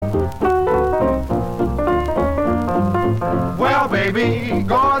Well, baby,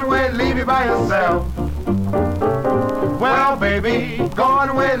 go on away and leave me by yourself. Well, baby, go on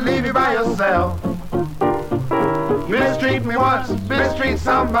away and leave me by yourself. Mistreat me once, mistreat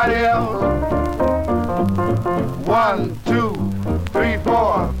somebody else. 1, 2, 3,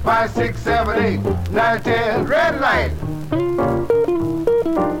 4, 5, 6, 7, 8, 9, 10, red light.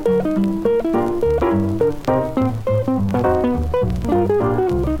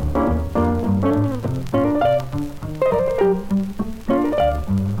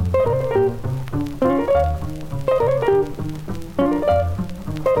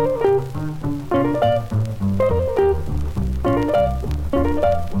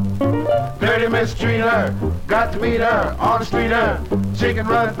 Mistreater, got to meet her on the street. Chicken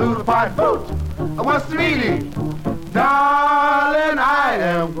running through the pipe. What's the meaning? Darling, I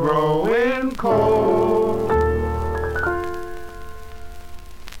am growing cold.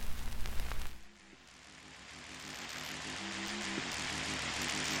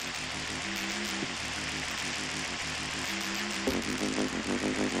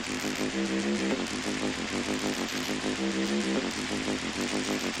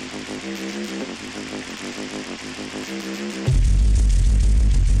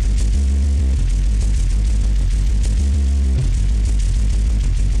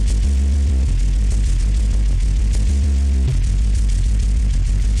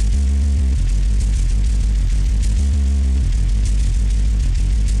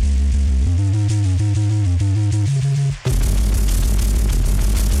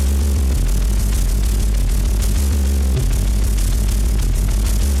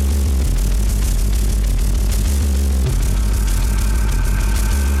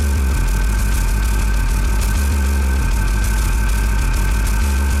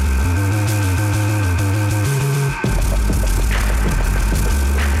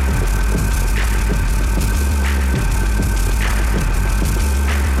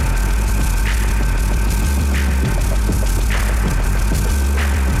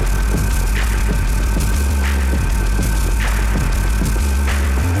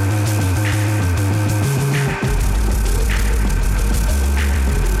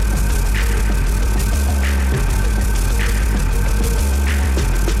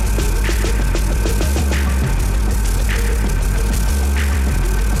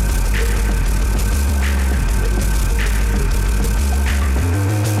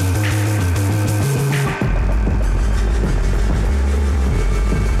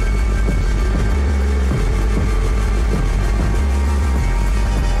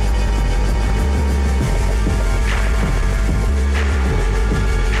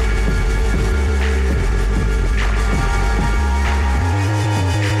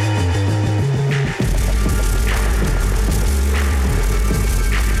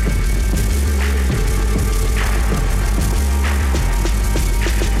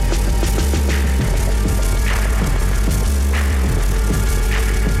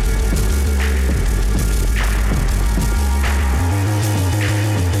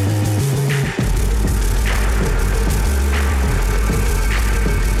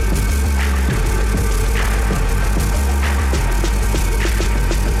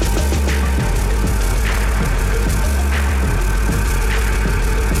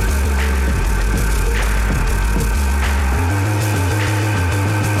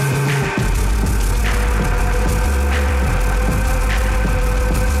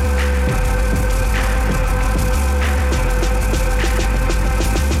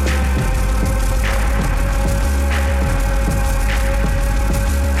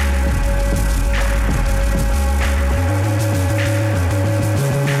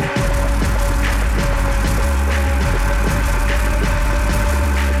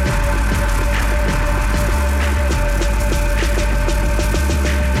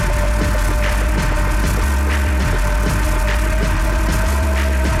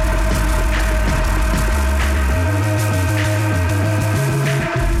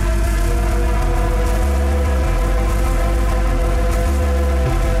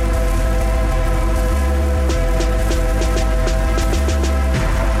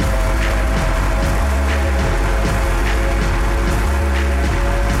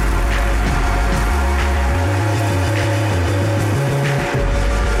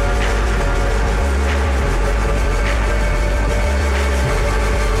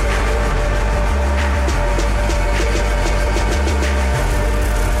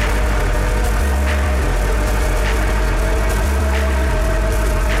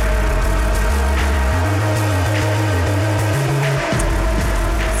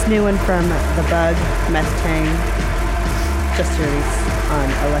 New one from The Bug, Methane. just released on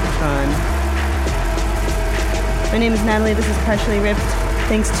Electron. My name is Natalie. This is Partially Ripped.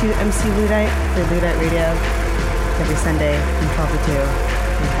 Thanks to MC Ludite for Ludite Radio. Every Sunday from 12 to 2.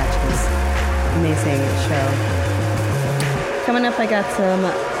 You catch this amazing show. Coming up, I got some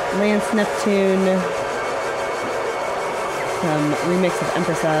Lance Neptune, some remix of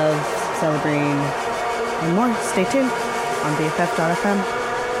Empress of, Celebrine, and more. Stay tuned on BFF.fm.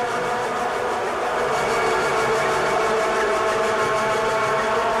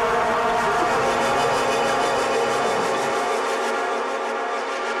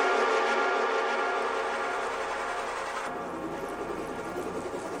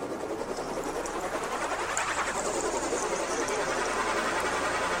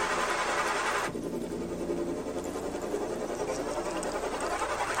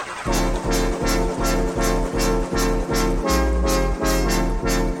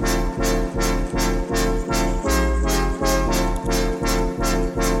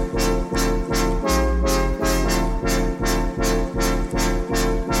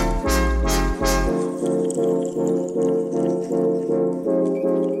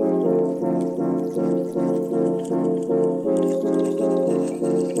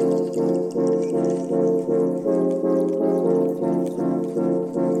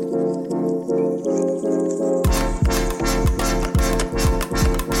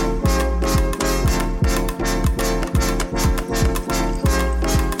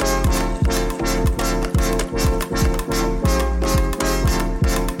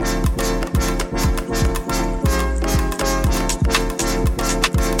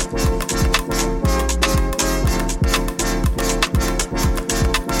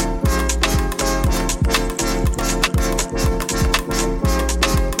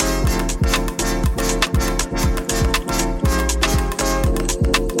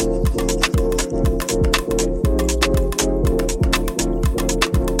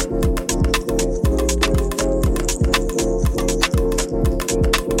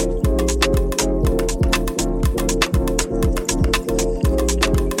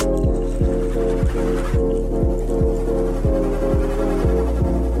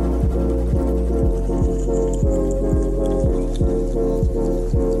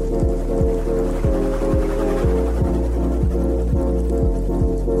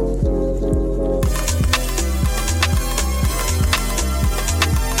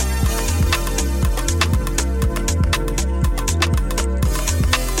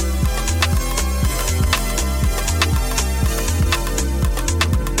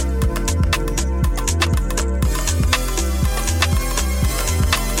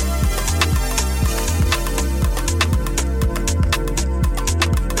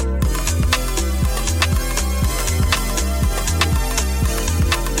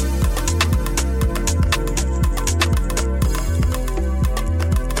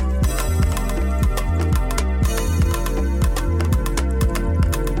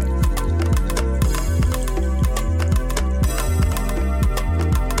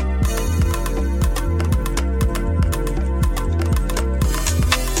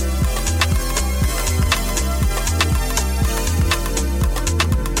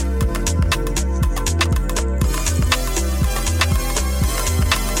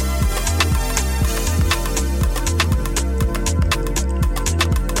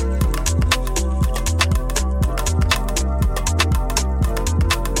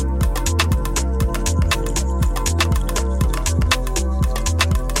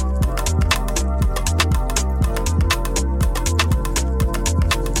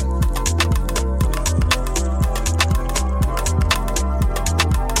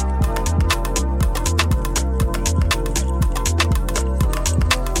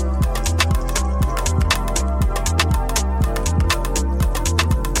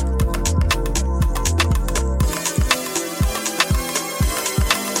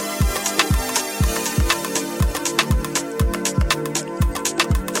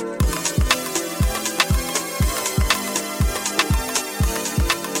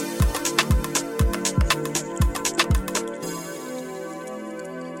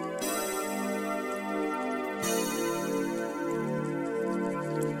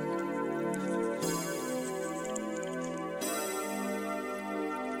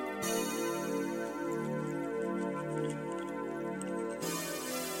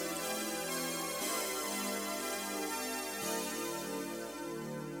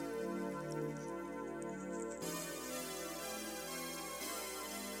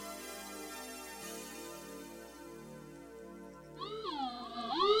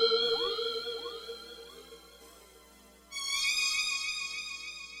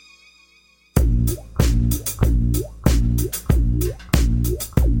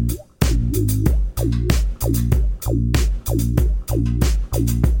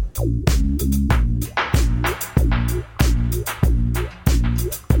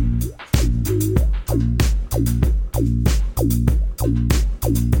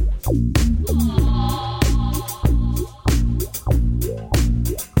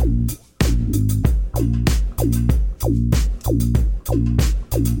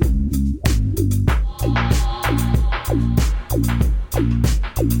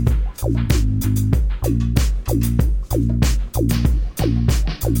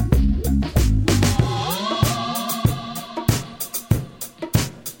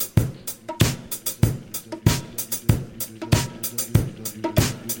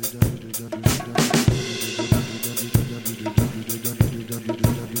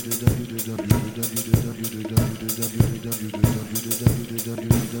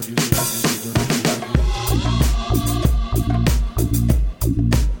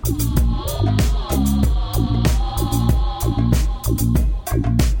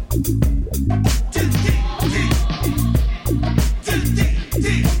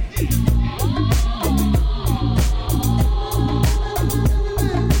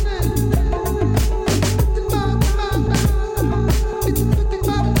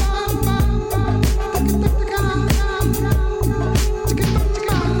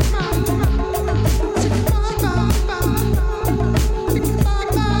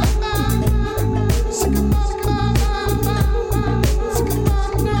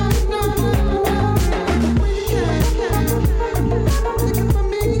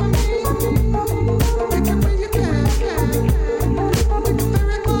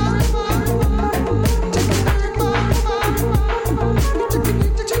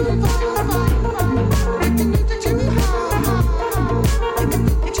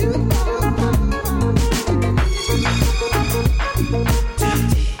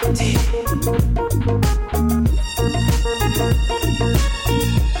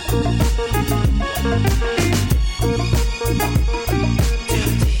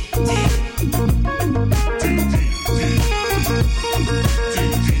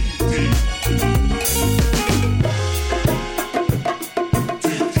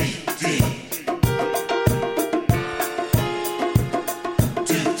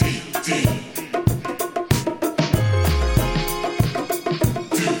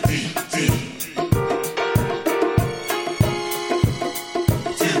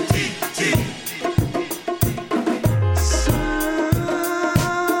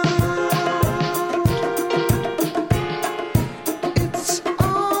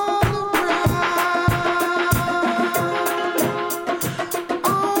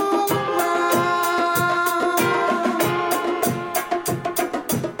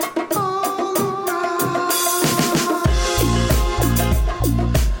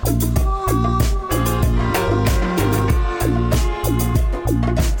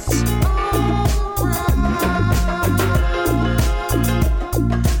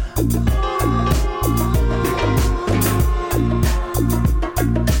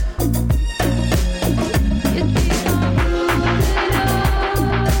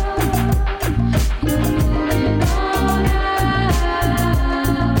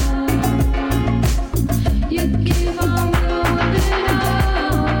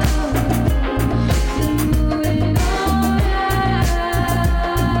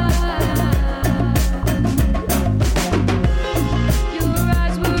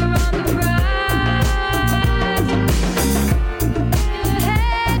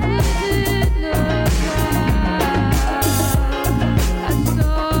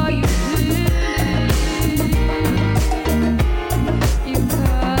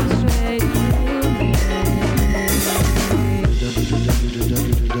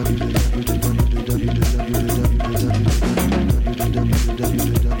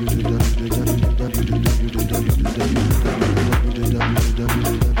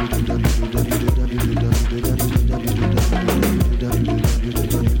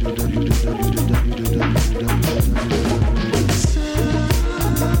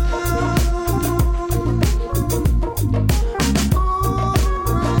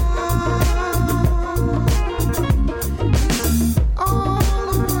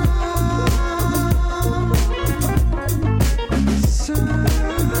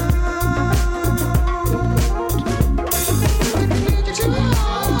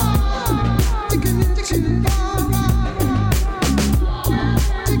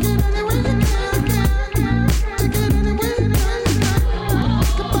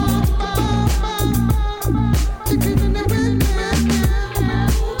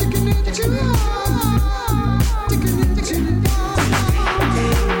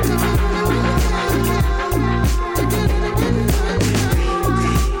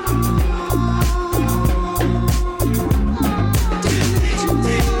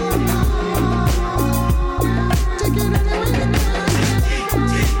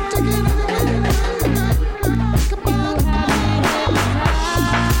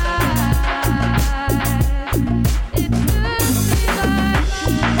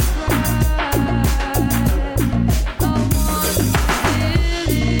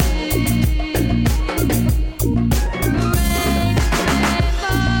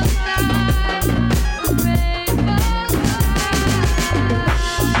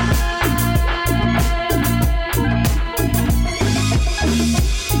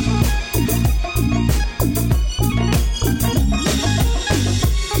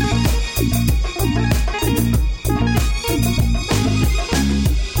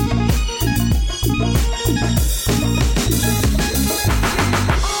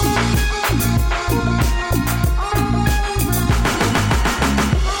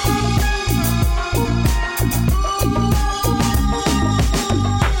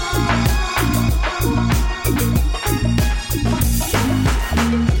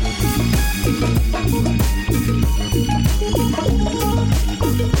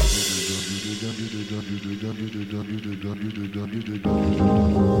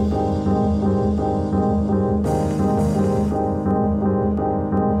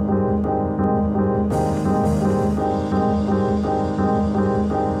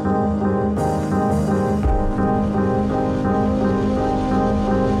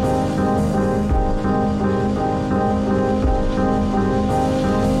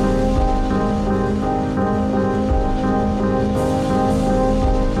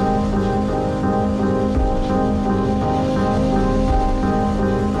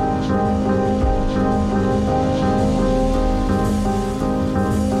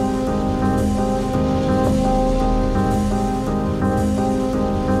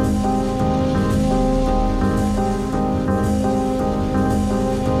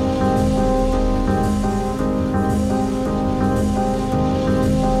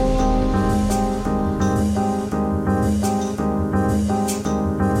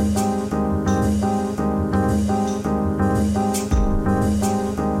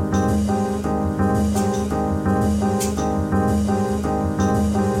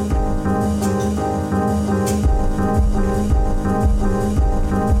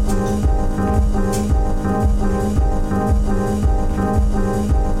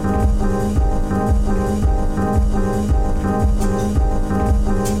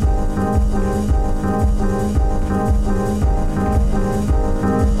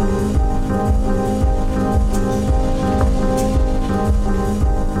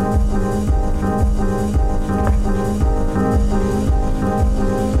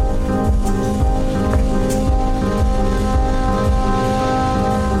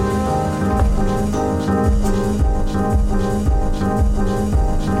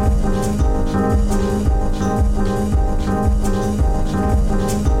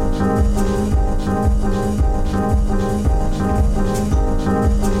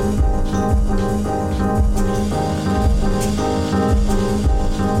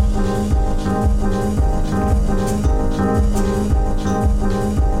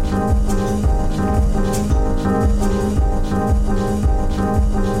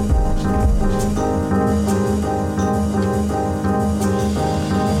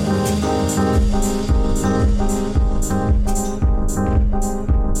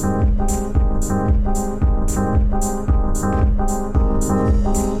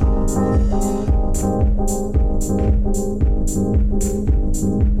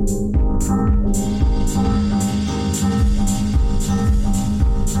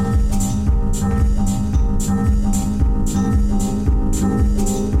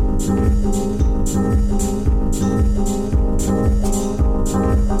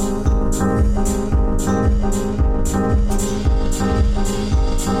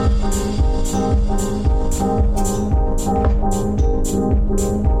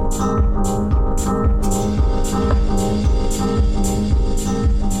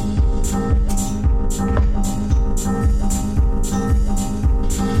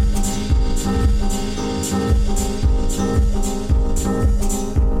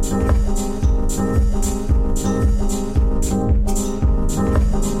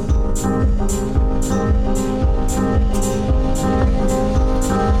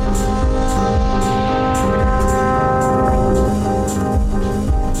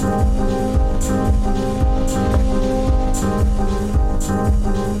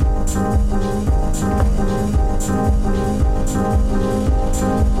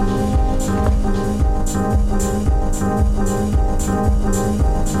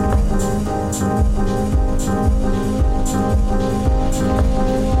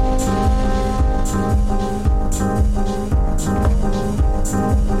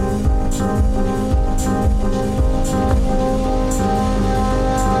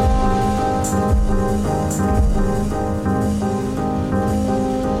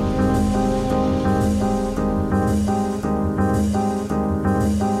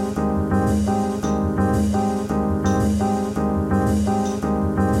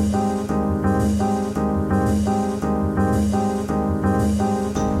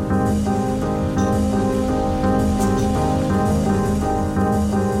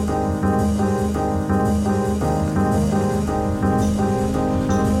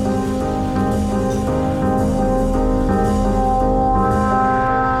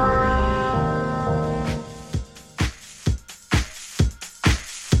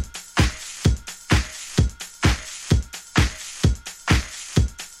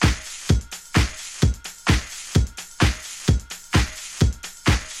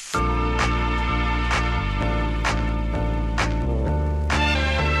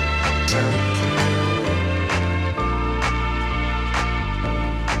 Turn.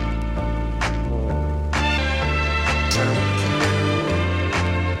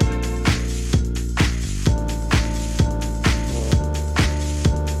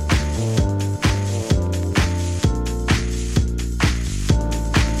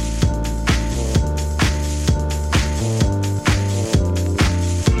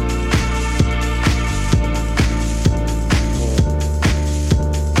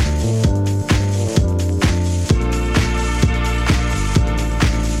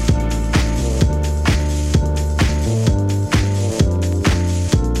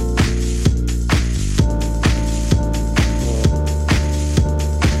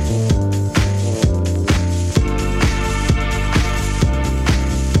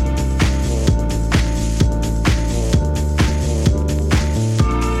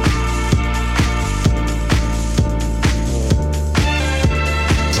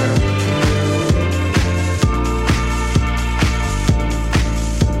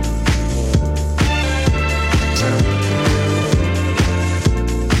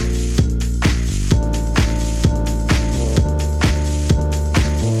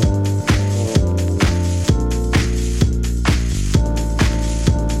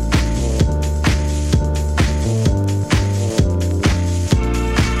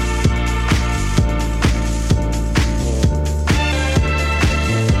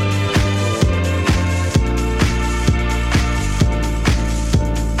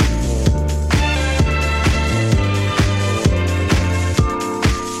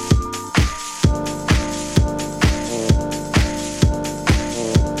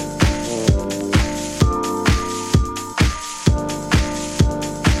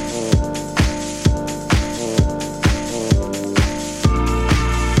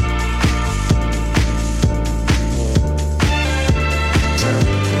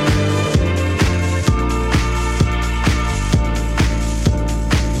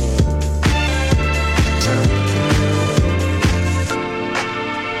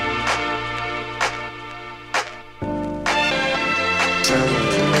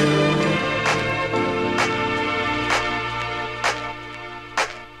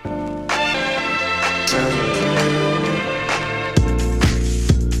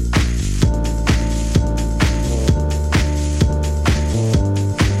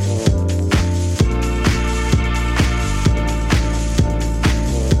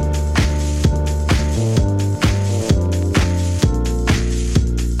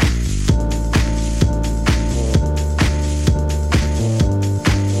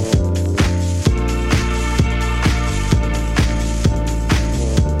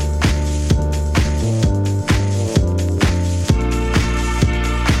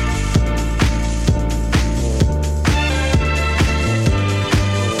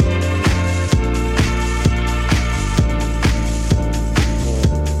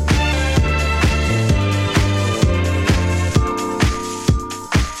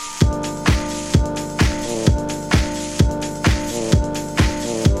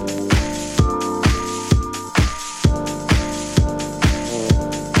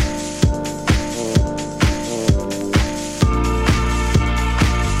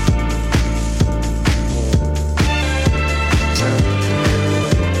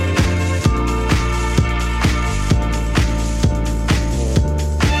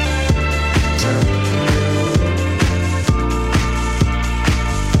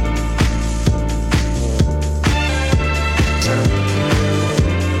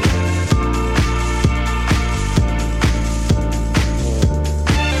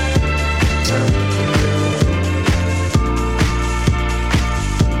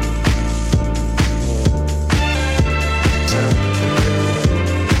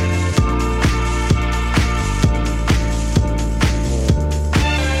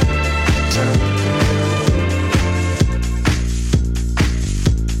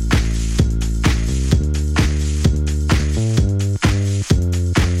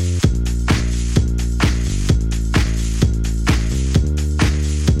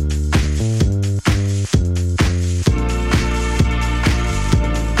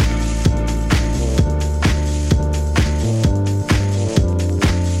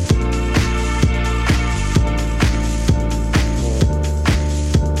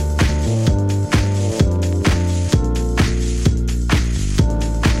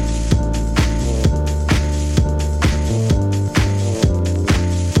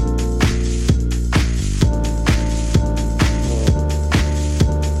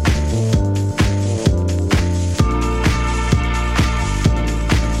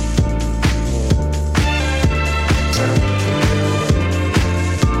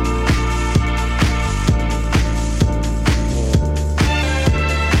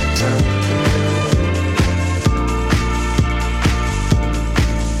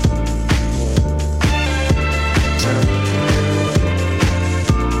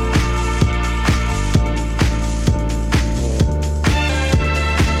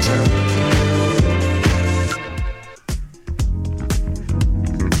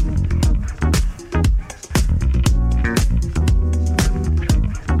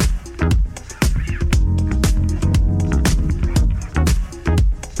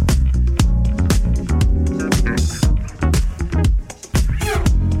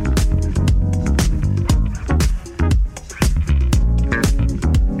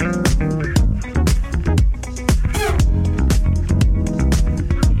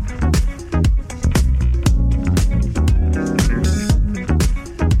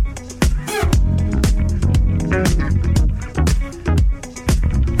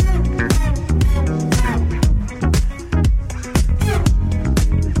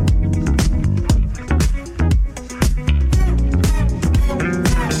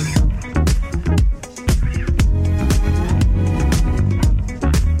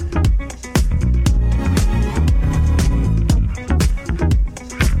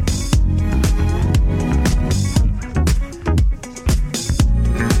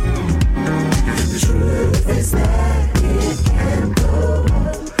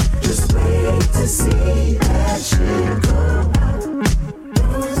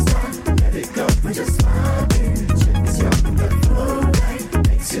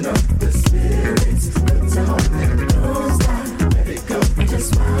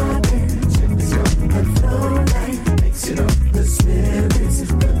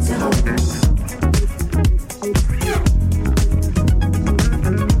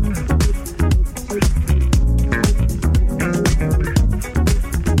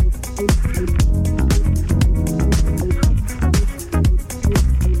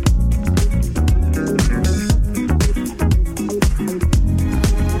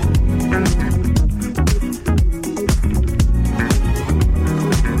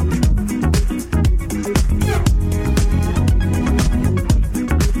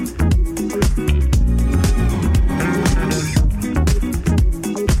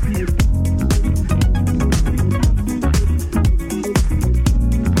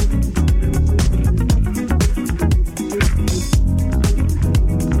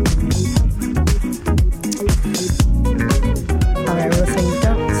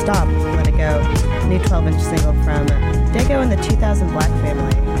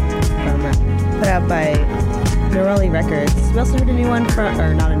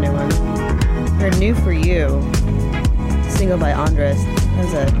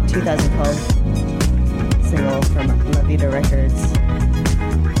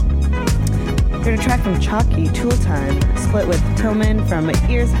 From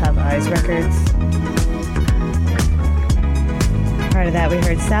Ears Have Eyes Records. Prior to that, we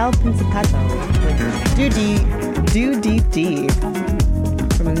heard Sal Principato with Do Deep D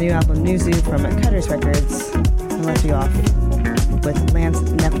from the new album New Zoo from Cutters Records. I left you off with Lance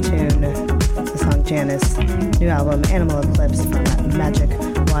Neptune, the song Janice, new album Animal Eclipse from Magic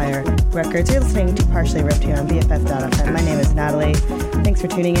Wire Records. You're listening to Partially Ripped here on BFF.FM. My name is Natalie. Thanks for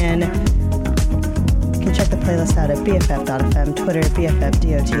tuning in. You can check the playlist out at BFF.FM, Twitter,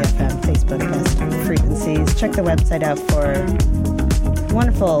 BFF.DOTFM, Facebook, Best Frequencies. Check the website out for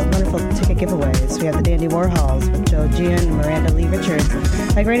wonderful ticket giveaways. We have the Dandy Warhols with Joe Gian and Miranda Lee Richards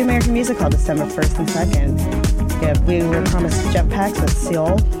at Great American Music Hall December 1st and 2nd. Yeah, we were promised Jetpacks with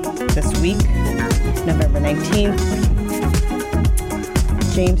Seoul this week, November 19th.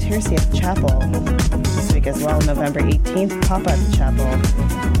 James Hersey at the Chapel this week as well, November 18th. Papa at the Chapel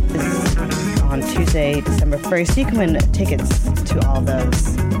is on Tuesday, December 1st. You can win tickets to all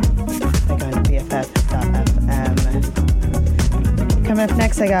those by going to BFF.FM. Coming up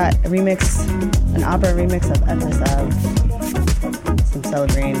next, I got an opera remix of Empress of some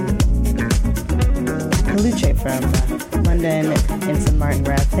Celebrine Caluche from London and some Martin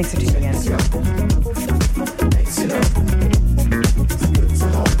Rev. Thanks for tuning in.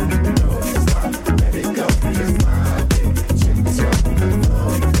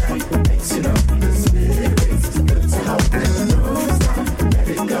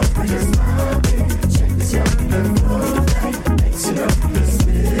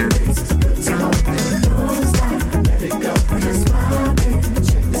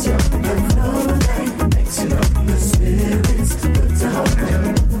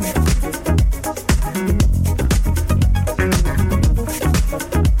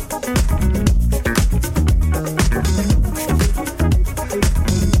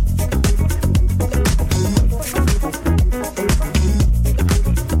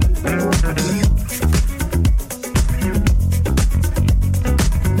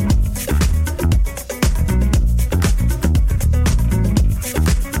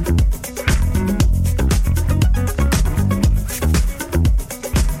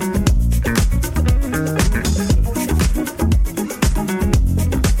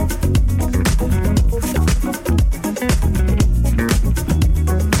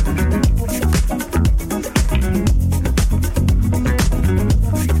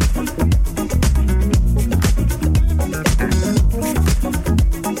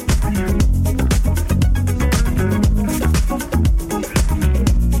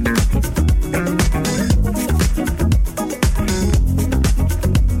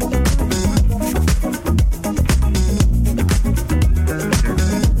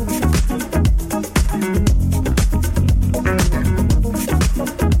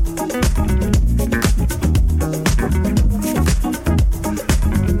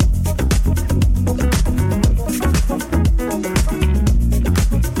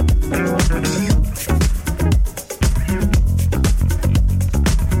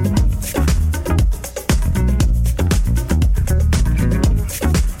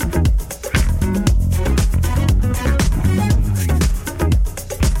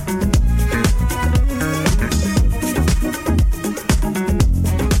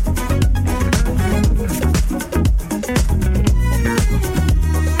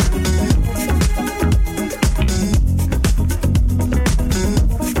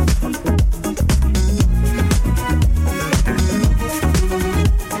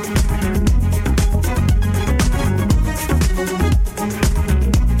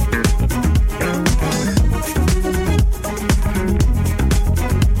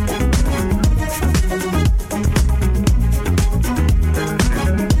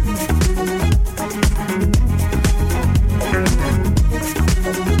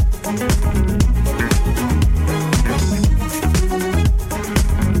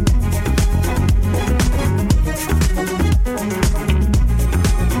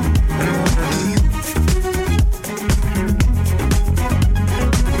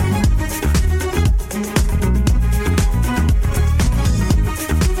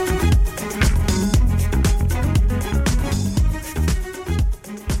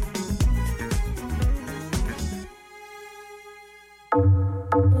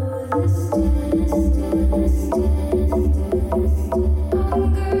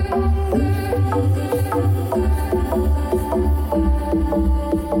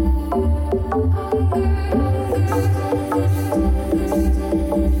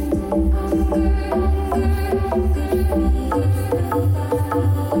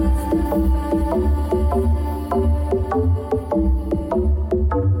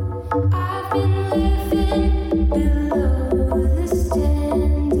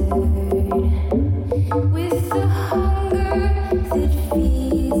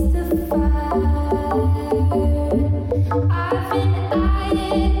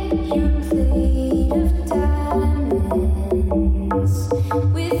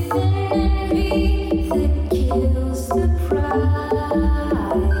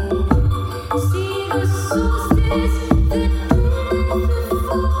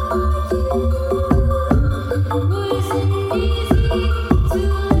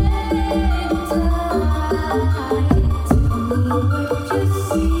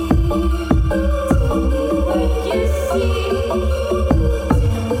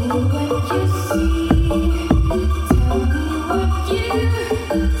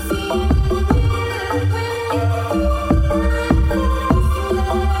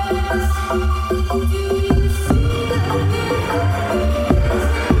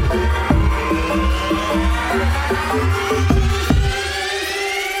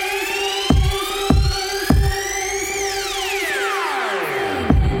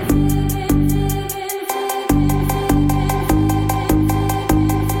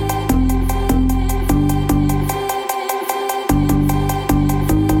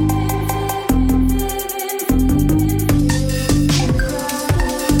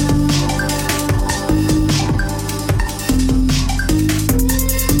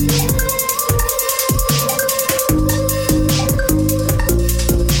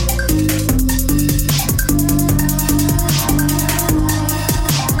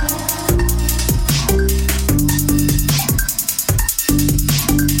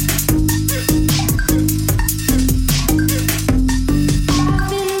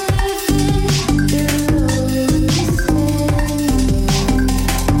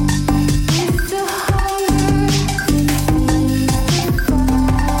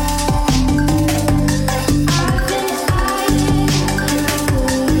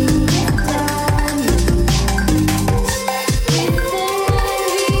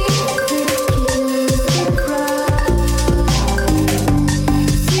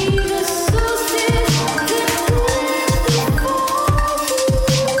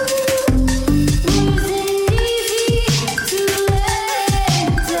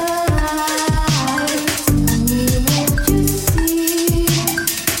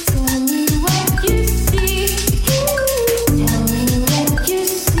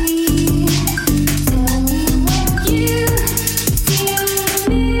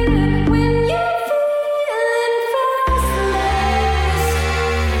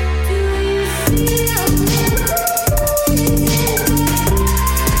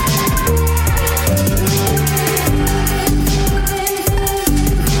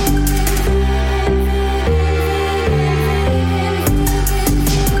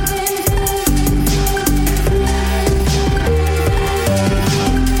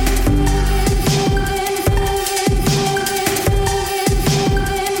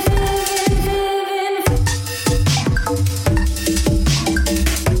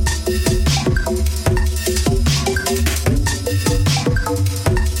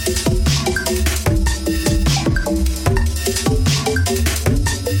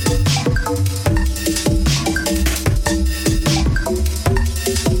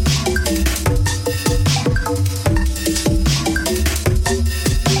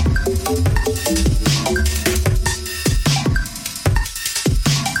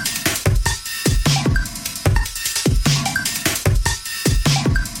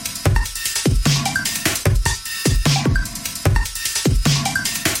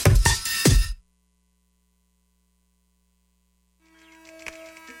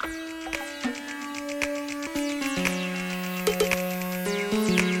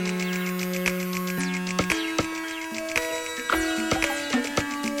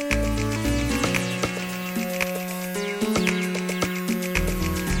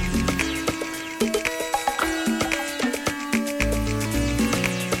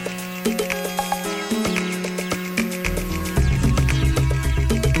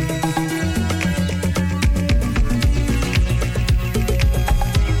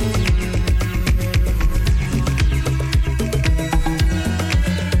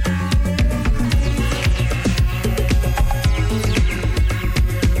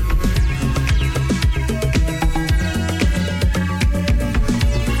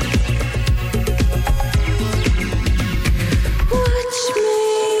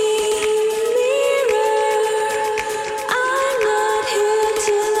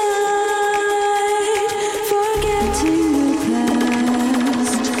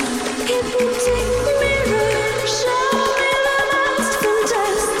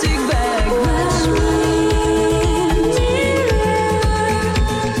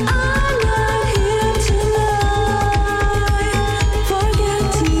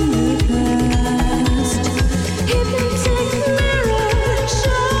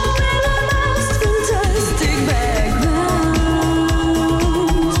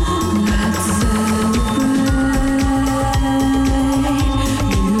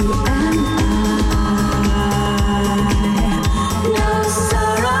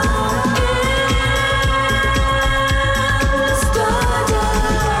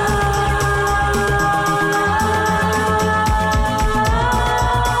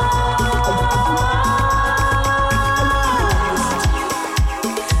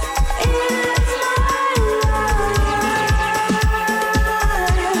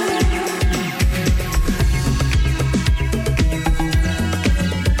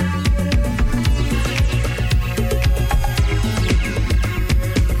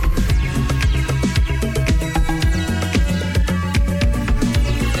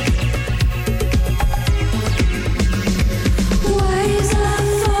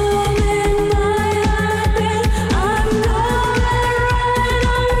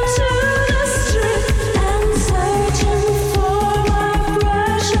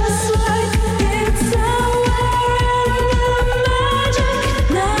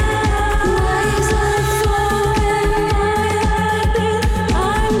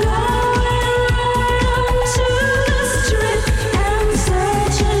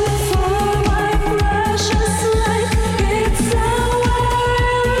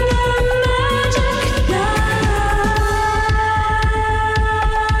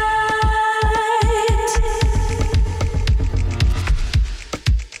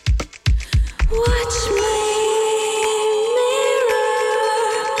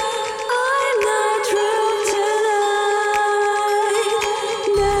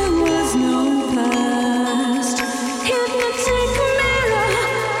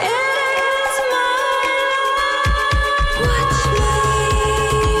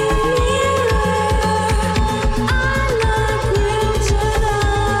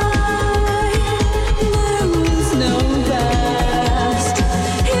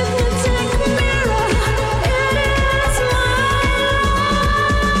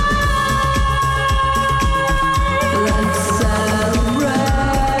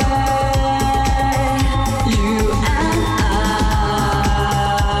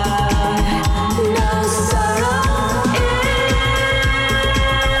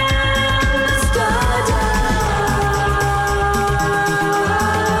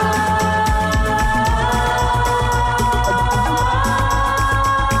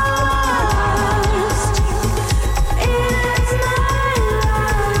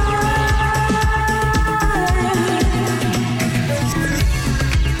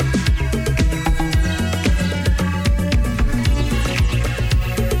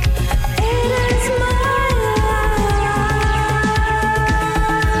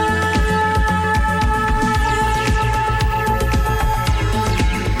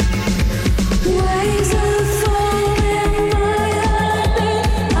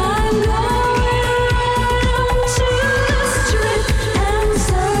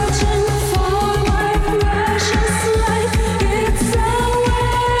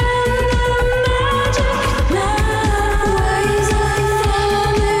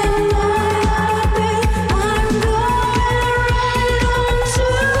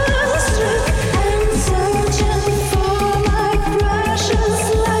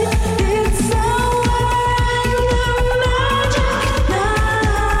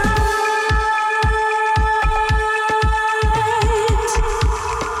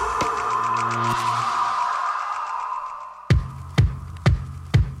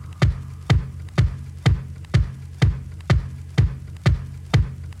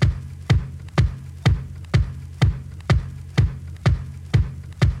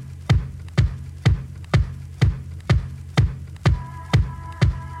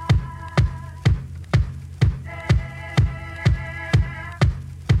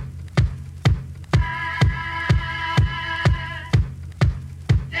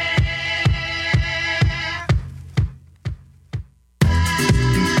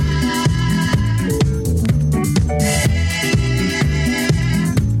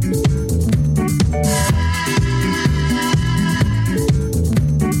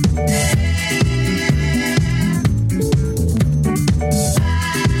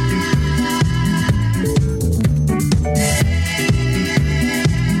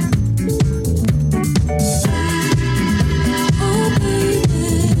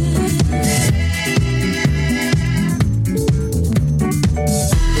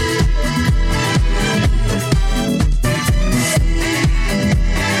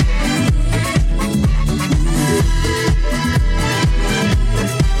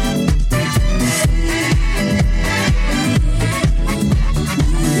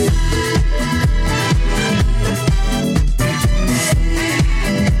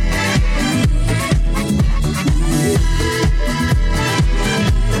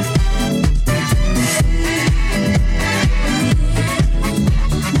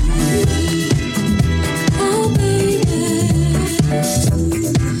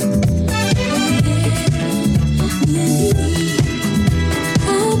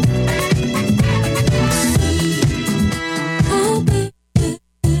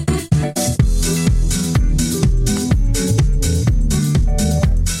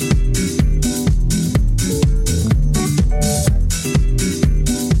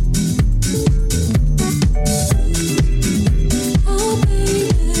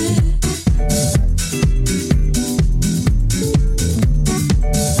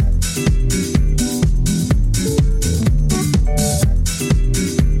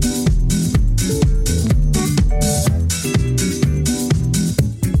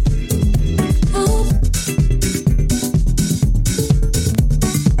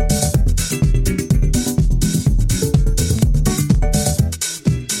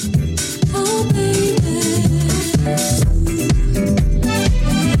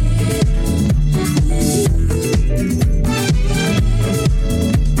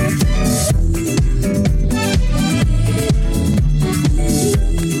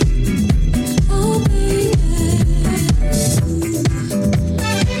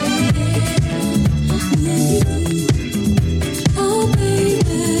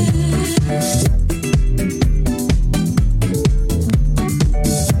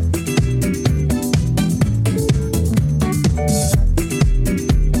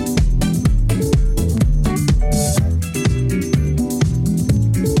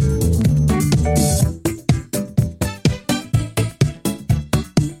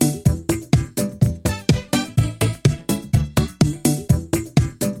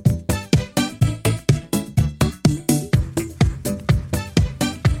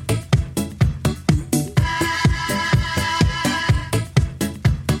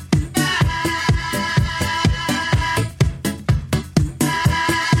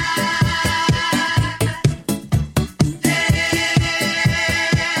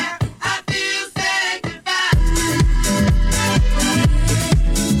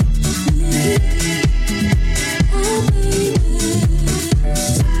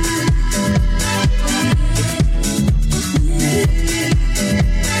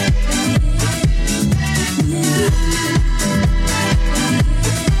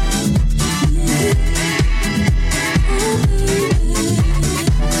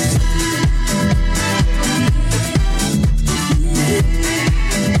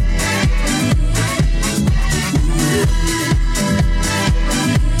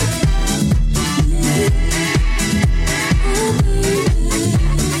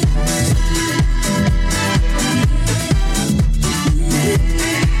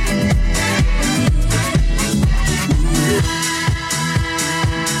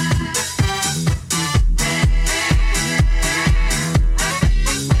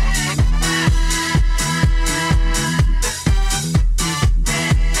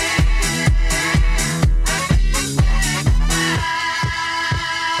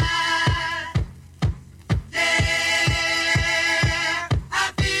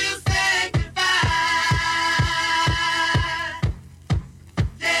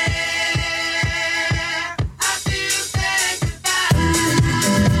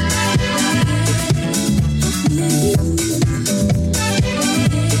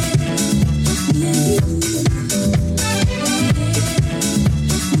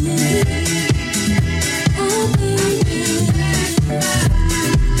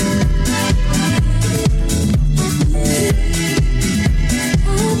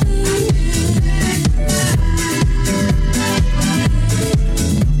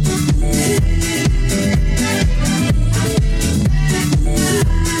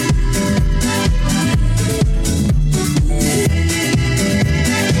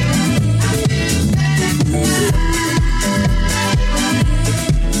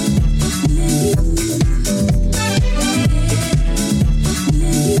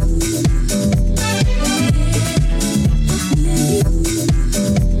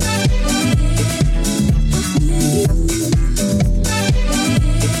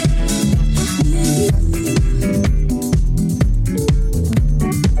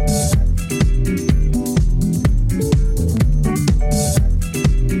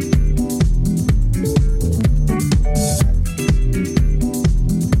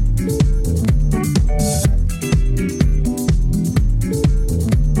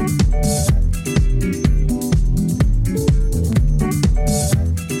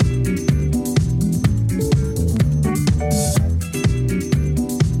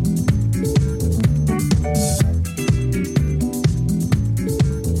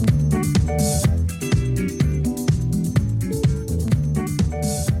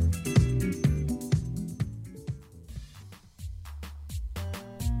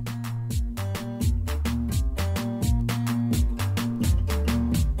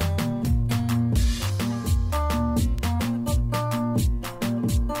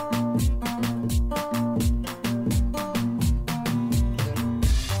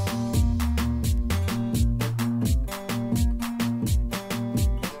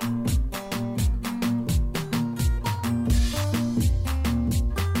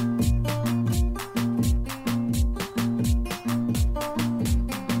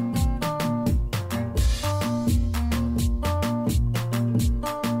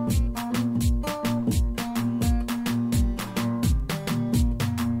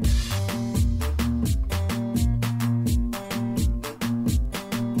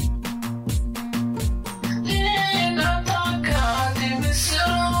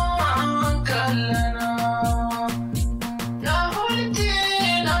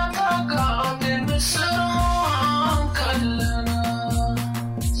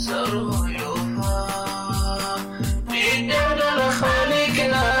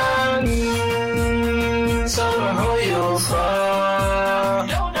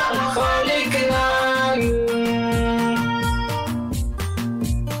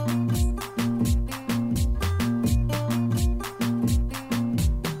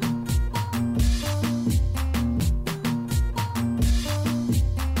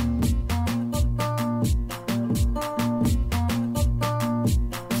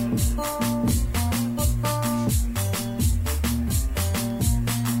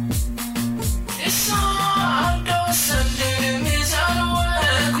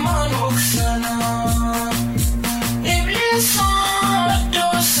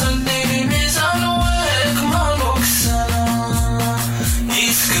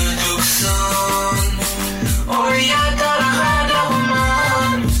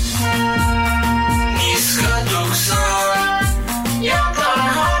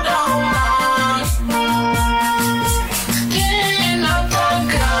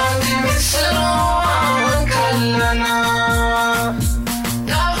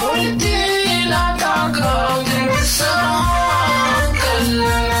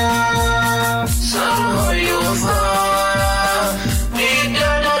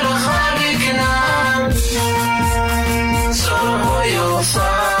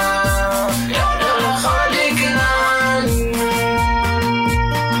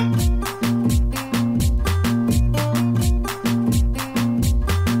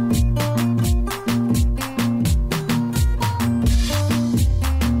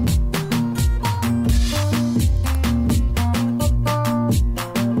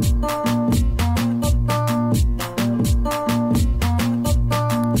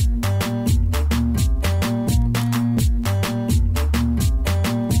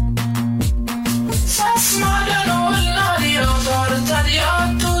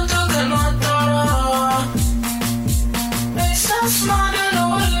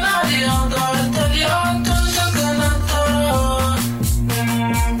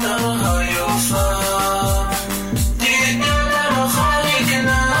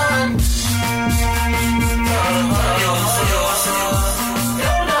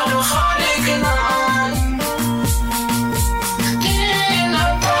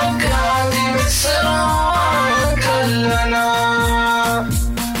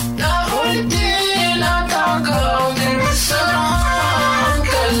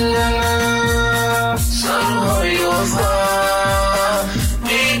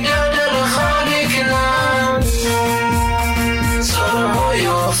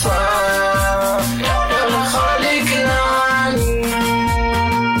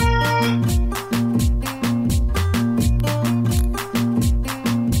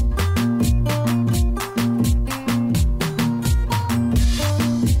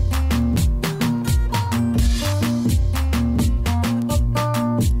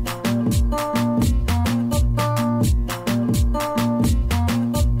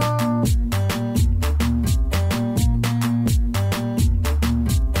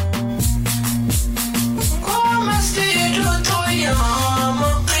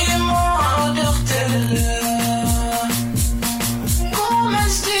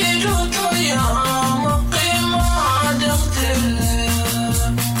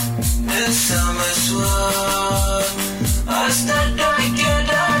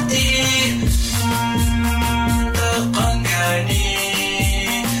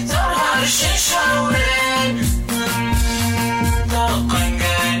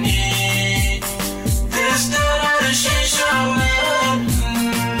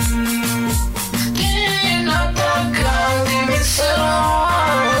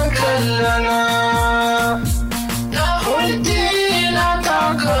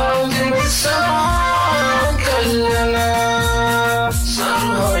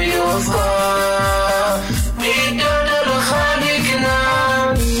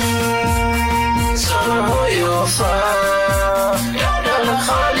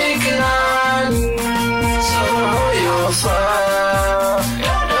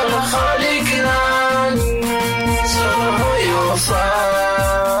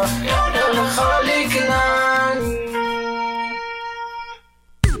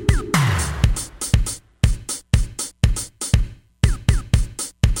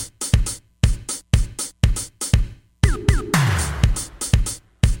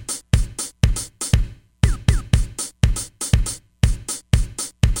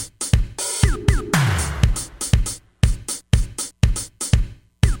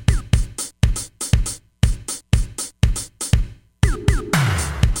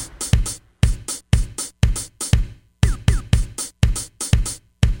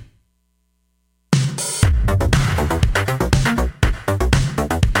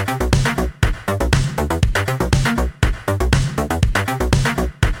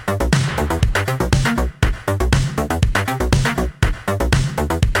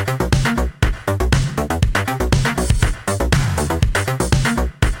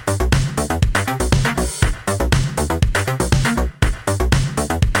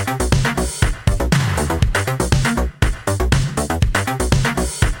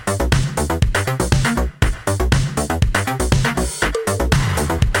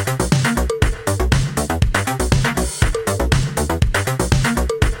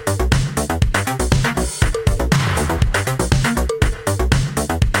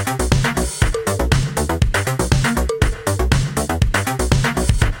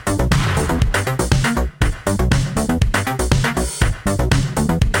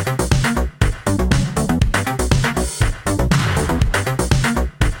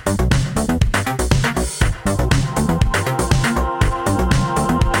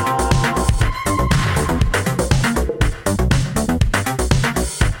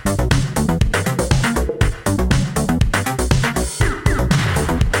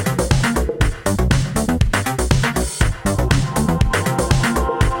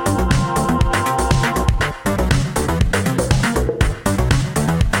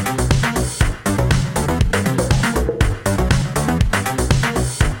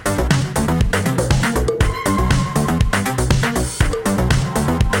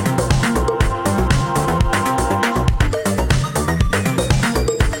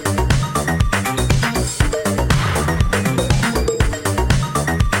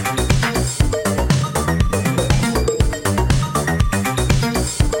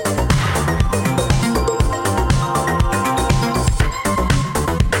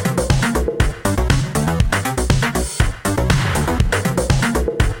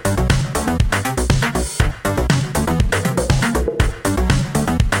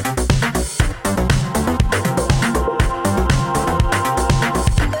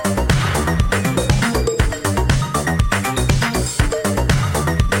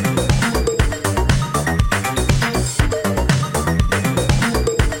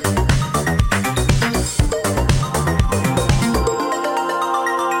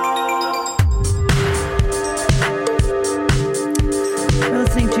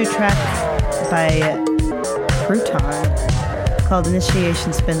 by Crouton called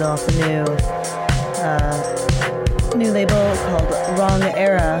Initiation Spindle off the new label called Wrong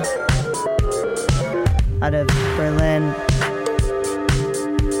Era out of Berlin.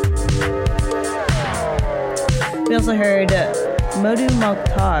 We also heard Modu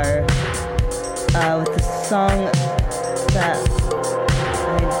Mokhtar with the song that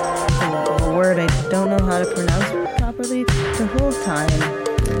a word I don't know how to pronounce properly, the whole time.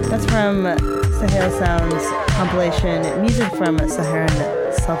 That's from Sahel Sounds compilation, Music from Saharan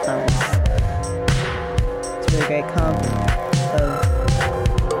Cell Phones. It's a really great comp of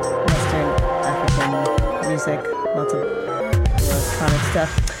Western African music, lots of electronic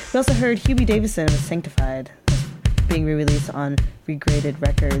stuff. We also heard Hubie Davison with Sanctified, being re-released on Regraded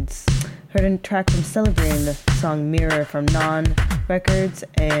Records. Heard a track from Celebrating, the song Mirror from Non, Records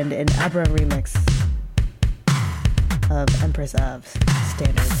and an Abra remix of Empress of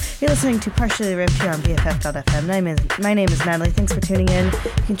Standard. You're listening to Partially Ripped here on BFF.fm. My name is Natalie. Thanks for tuning in.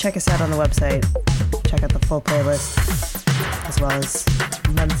 You can check us out on the website. Check out the full playlist, as well as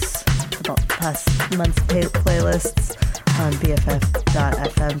past months' playlists on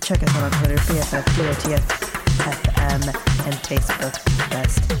BFF.fm. Check us out on Twitter, BFF.FM, and Facebook,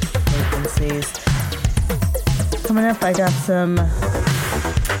 Best Frequencies. Coming up, I got some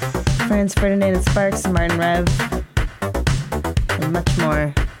Franz Ferdinand and Sparks, Martin Rev, and much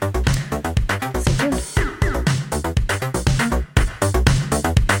more. Stay tuned.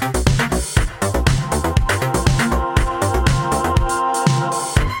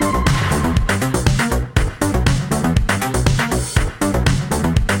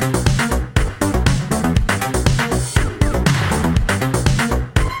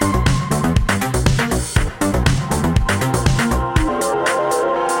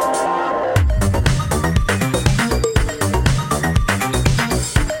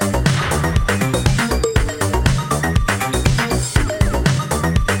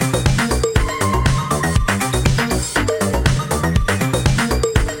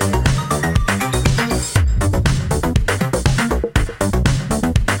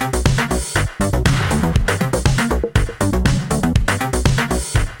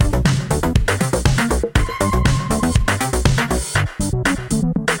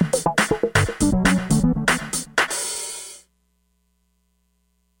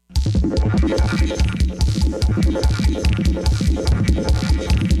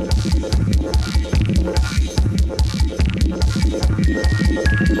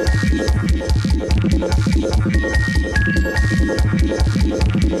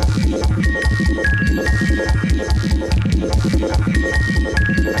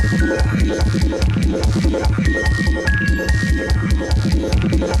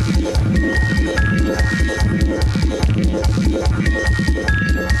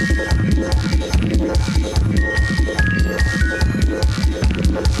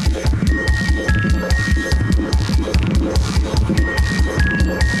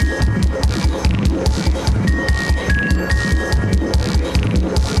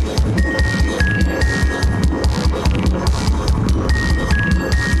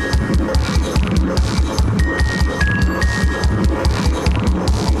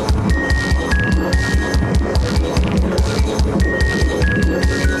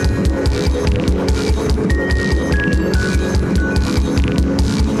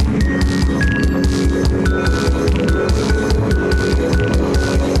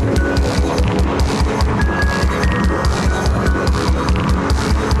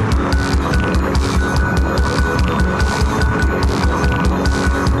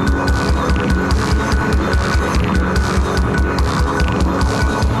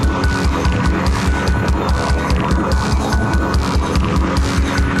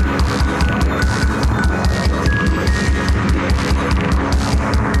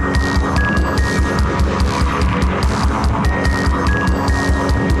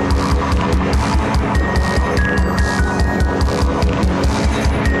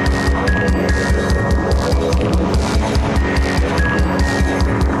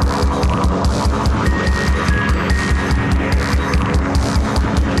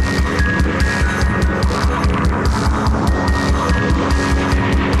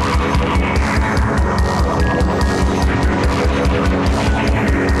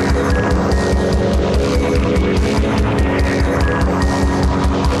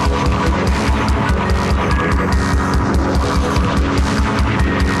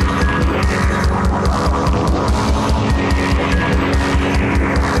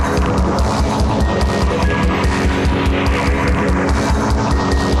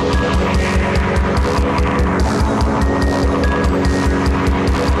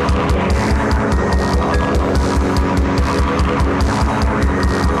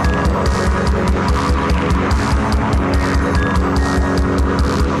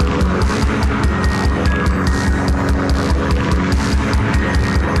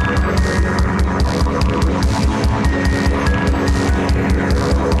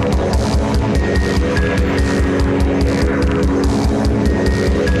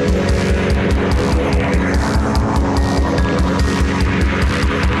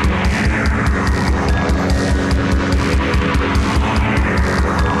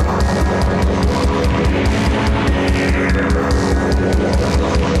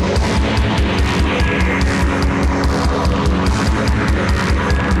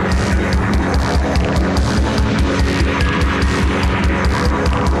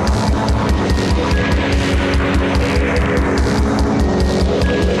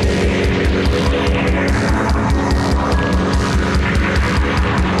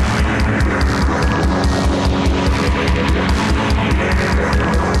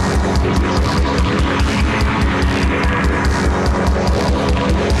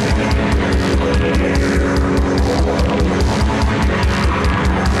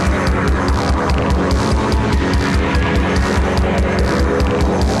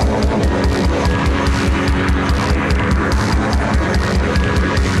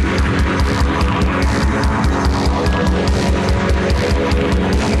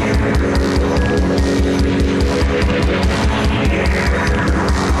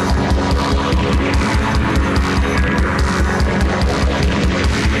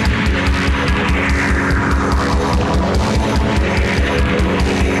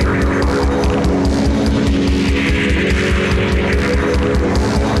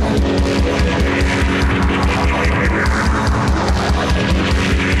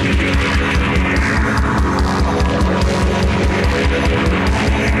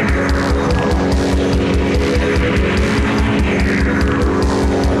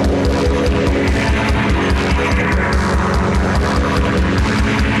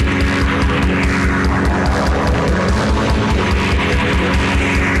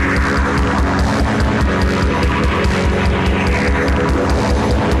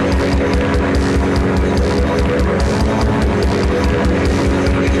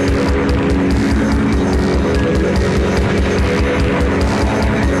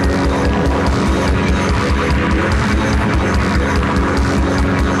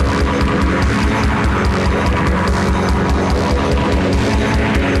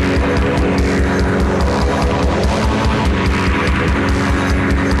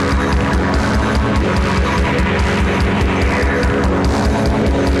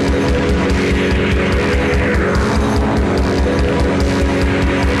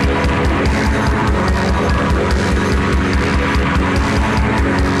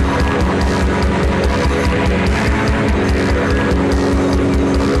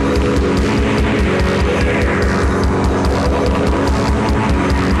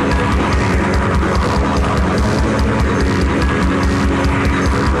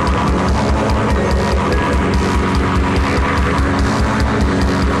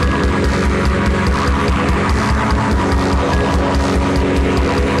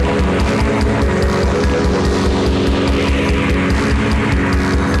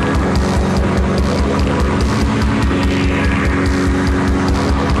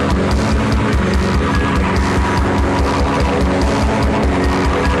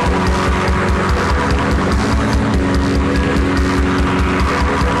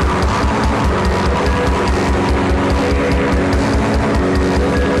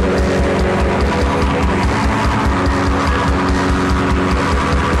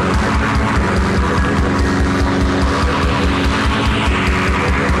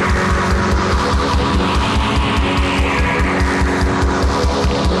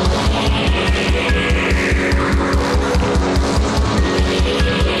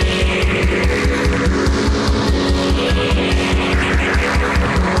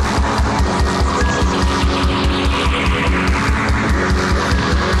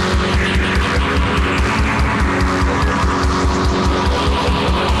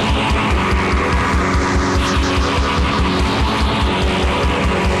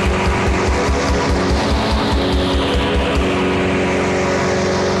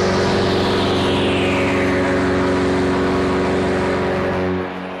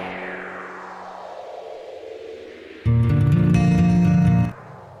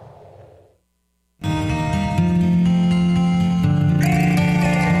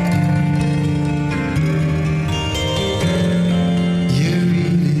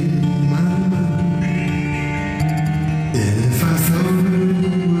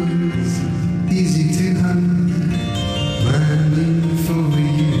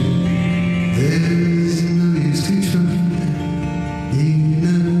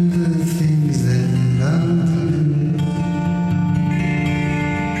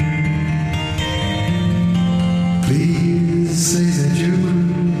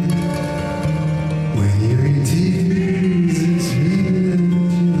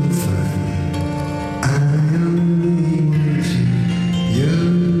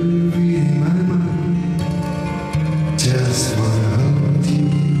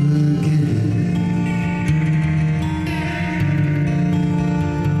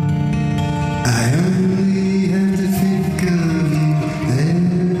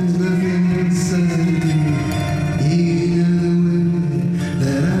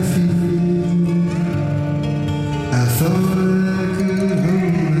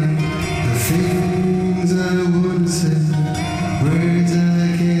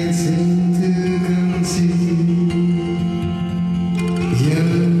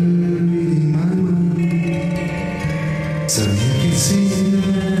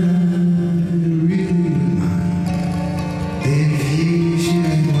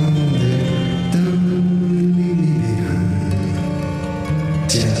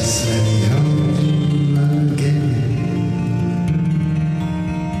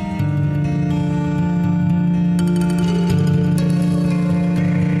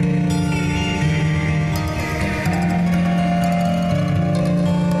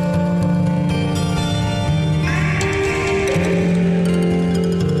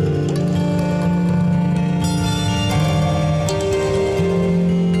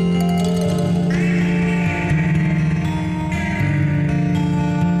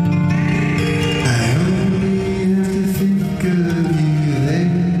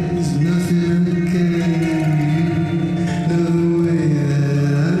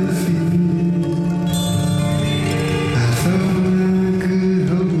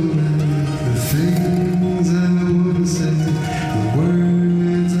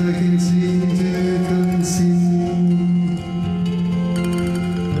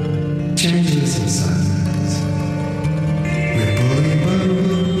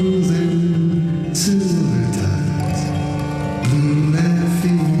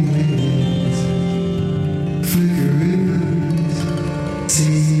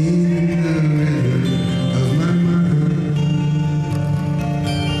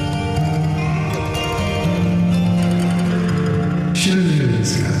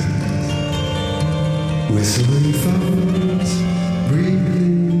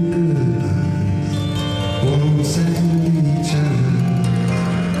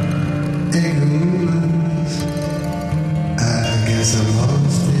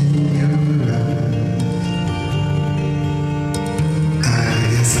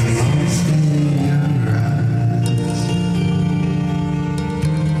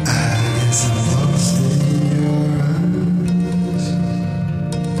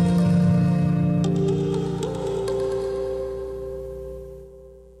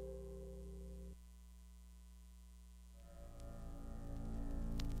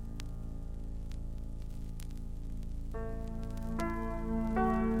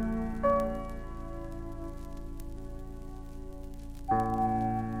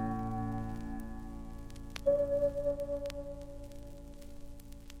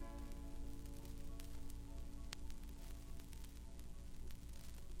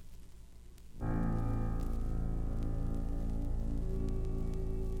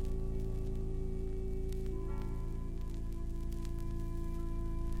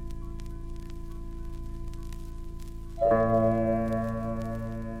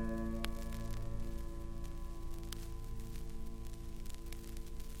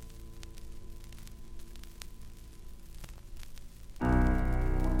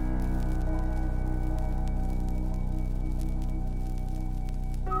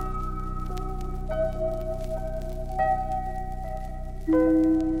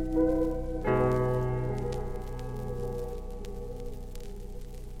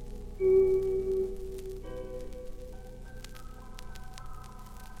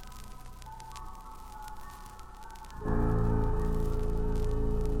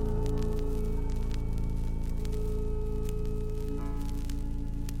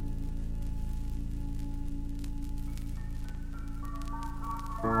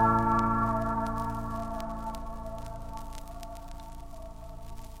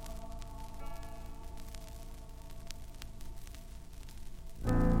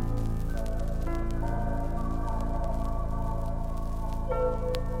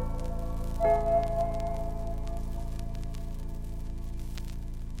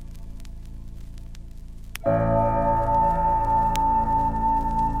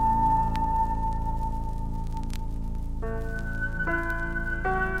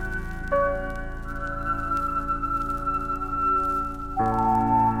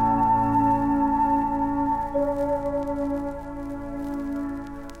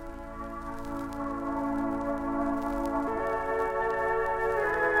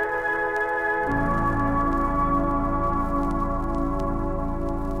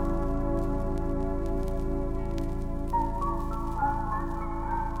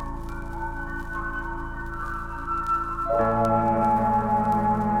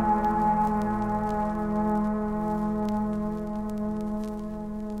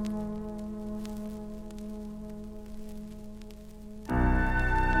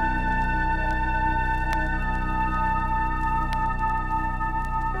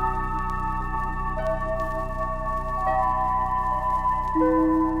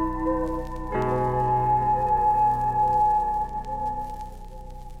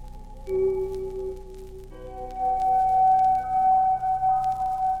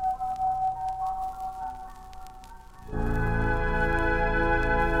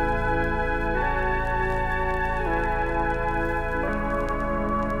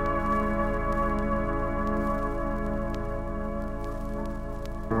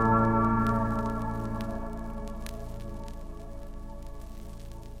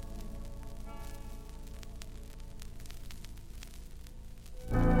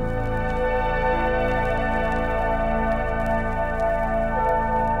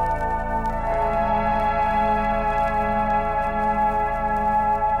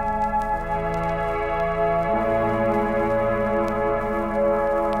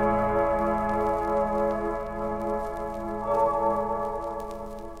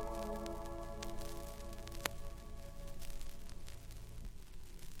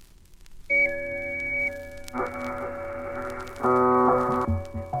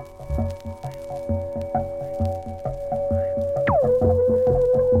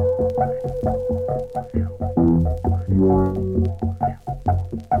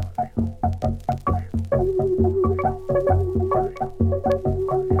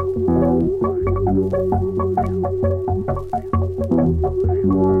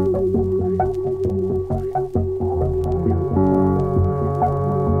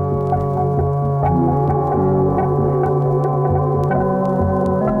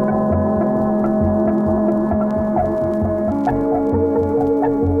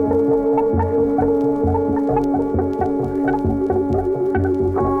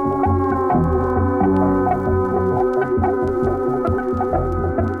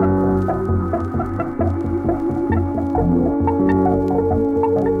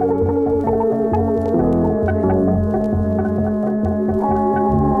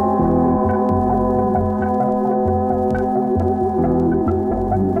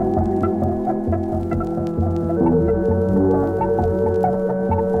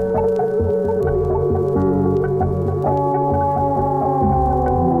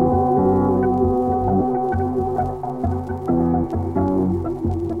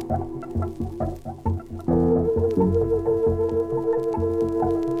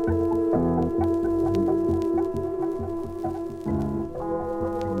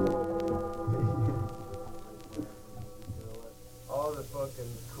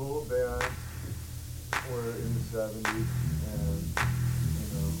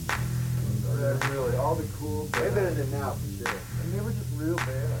 all the cool bands. Way better than now, for sure. And they were just real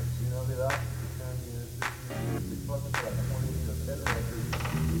bands, you know, they all music fun with like 20, 10 records.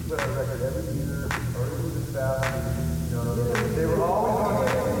 We put out a record every year, or it was about, you know, they were all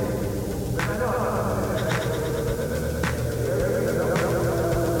but I know.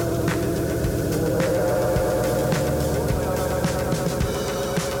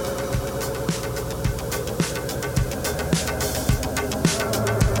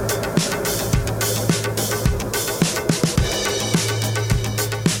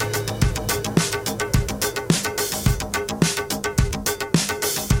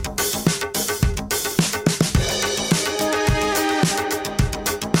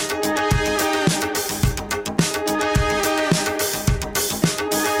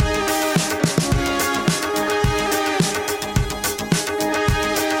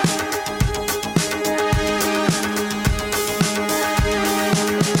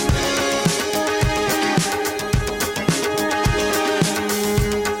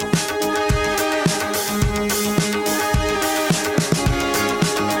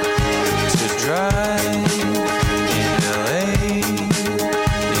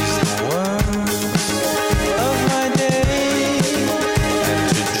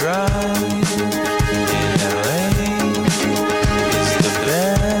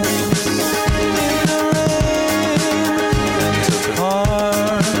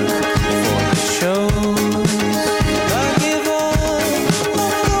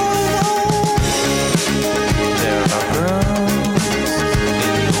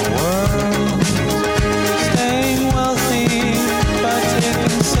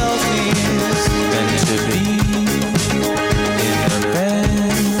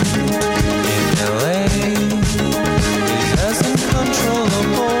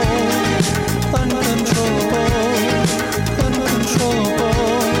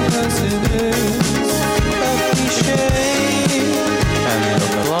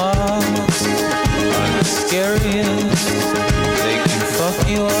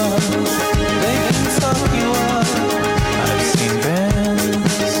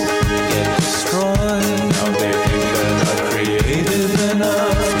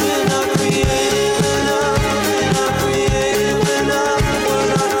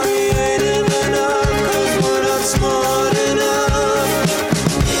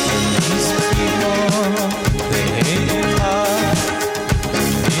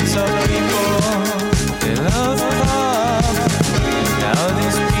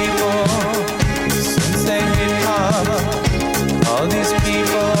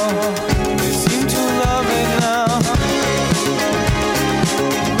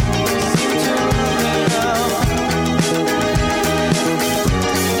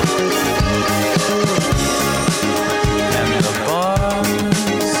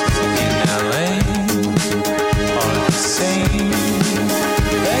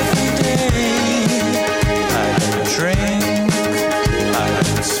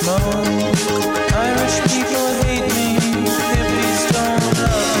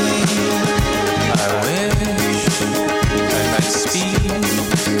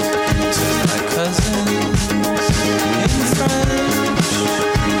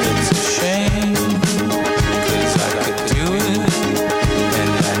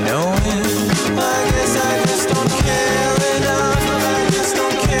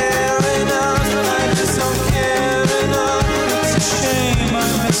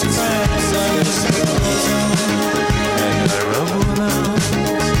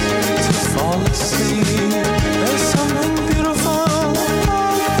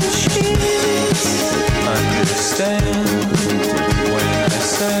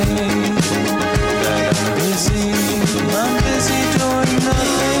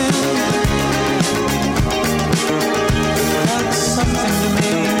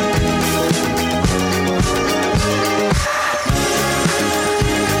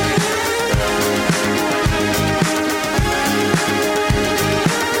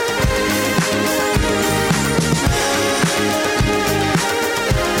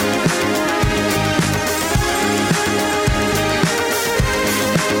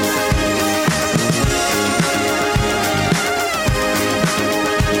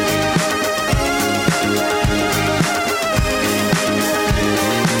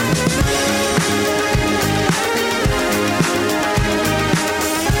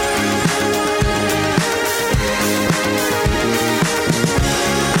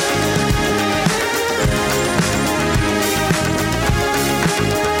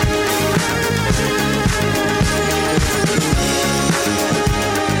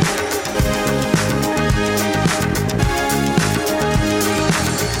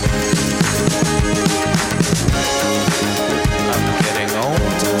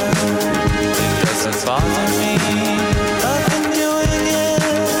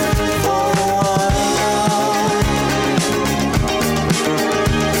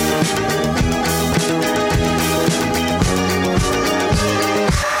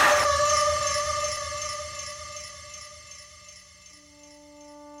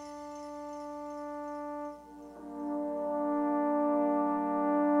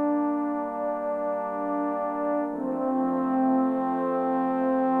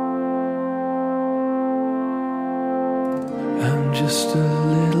 just a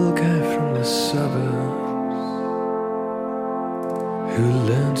little guy from the suburbs who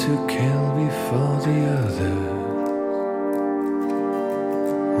learned to kill before the others.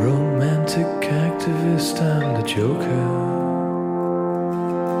 Romantic activist, I'm the joker.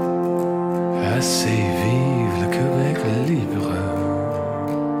 I say vive le Québec libre.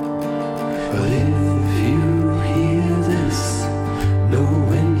 But if you hear this, know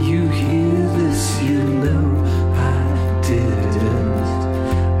when you hear this, you know I didn't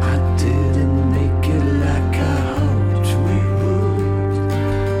make it like I hoped we would.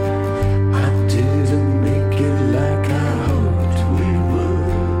 I didn't make it like I hoped we would.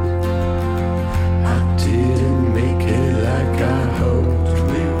 I didn't make it like I hoped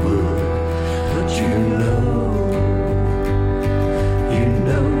we would. But you know,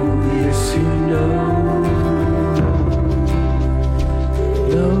 yes you know,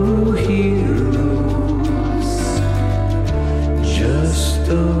 no heroes, just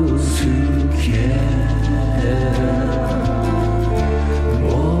those who care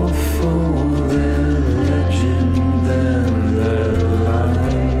more for their legend than their life.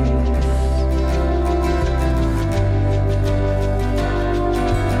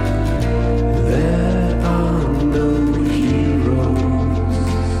 There are no heroes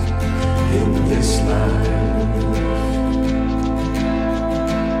in this life.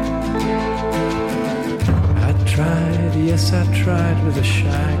 I tried, yes I tried with a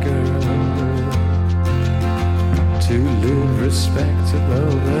shy girl to live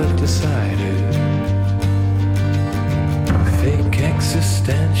respectable but decided. Fake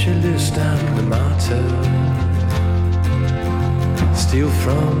existentialist, I'm the martyr. Steal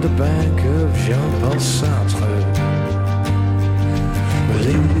from the bank of Jean-Paul Sartre. Well,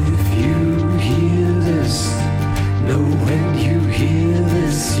 if you hear this, know when you hear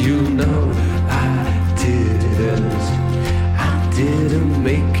this, you'll know I didn't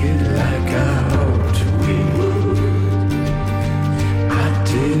make it like I hoped we would. I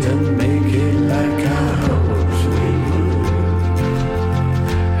didn't make it like I hoped we would.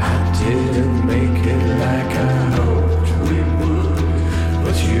 I didn't make it like I hoped we would.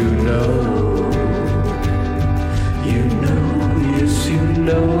 But you know, yes you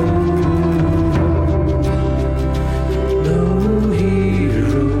know, no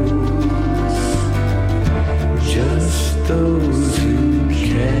heroes, just those who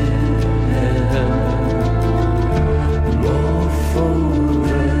care more for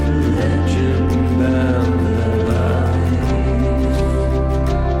the legend than the life.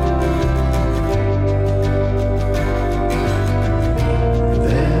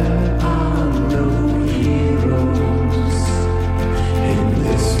 There are no heroes in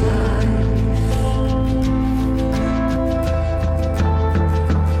this life.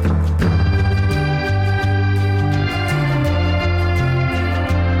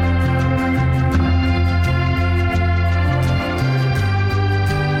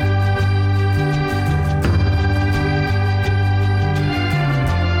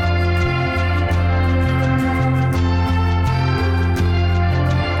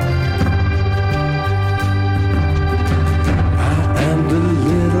 I'm the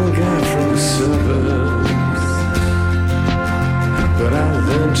little guy from the suburbs, but I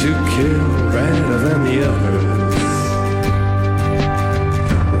learned to kill rather than the others.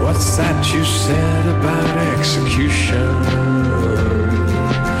 What's that you said about execution?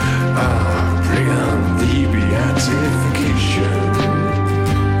 Bring on the beatification.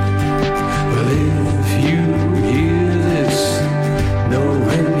 Well, if you hear this, know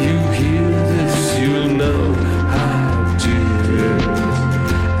when you hear this, you'll know I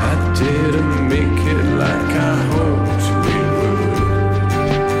didn't make it like I hoped we would.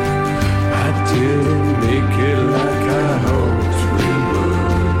 I didn't make it like I hoped we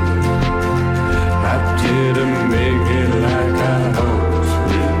would. I didn't make it like I hoped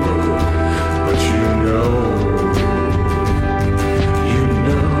we would. But you know,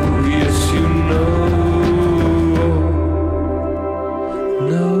 yes you know,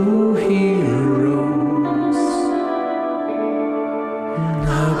 no heroes. I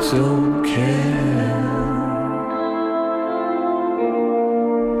don't care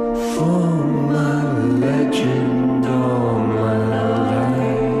for my legend all my life.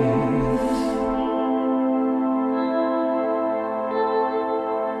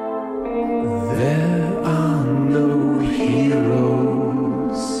 There are no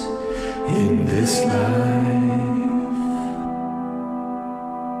heroes in this life.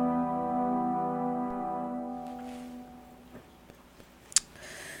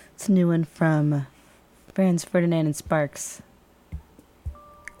 It's a new one from Franz Ferdinand and Sparks.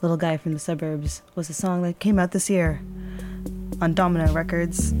 Little Guy from the Suburbs was a song that came out this year on Domino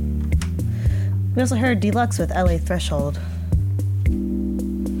Records. We also heard Deluxe with LA Threshold,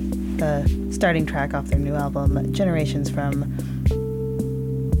 the starting track off their new album, Generations, from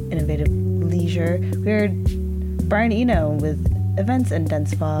Innovative Leisure. We heard Brian Eno with Events and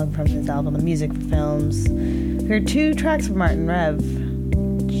Dense Fog from his album Music for Films. We heard 2 tracks from Martin Rev,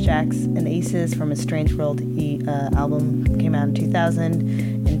 Jacks and Aces from his Strange World album, came out in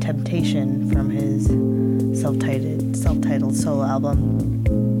 2000, and Temptation from his self-titled solo album.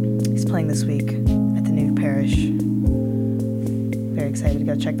 He's playing this week at the New Parish. Very excited to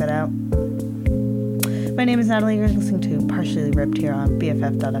go check that out. My name is Natalie. You're listening to Partially Ripped here on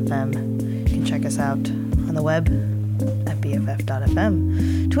BFF.fm. You can check us out on the web at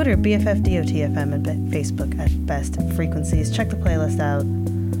BFF.fm, Twitter BFF.DOTFM, and Facebook at Best Frequencies. Check the playlist out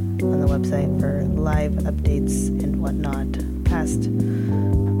on the website for live updates and whatnot. Past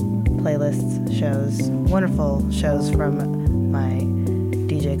playlists, shows, wonderful shows from my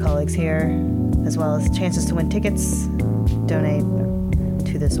DJ colleagues here, as well as chances to win tickets, donate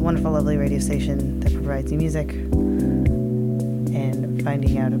to this wonderful, lovely radio station that provides you music, and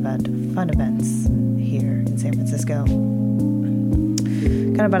finding out about fun events here in San Francisco.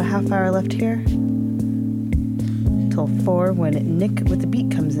 Got about a half hour left here till 4 when Nick with the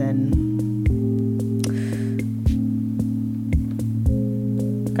Beat comes in.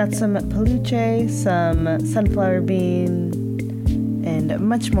 Got some Peluche, some Sunflower Bean, and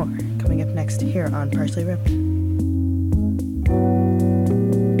much more coming up next here on Partially Ripped.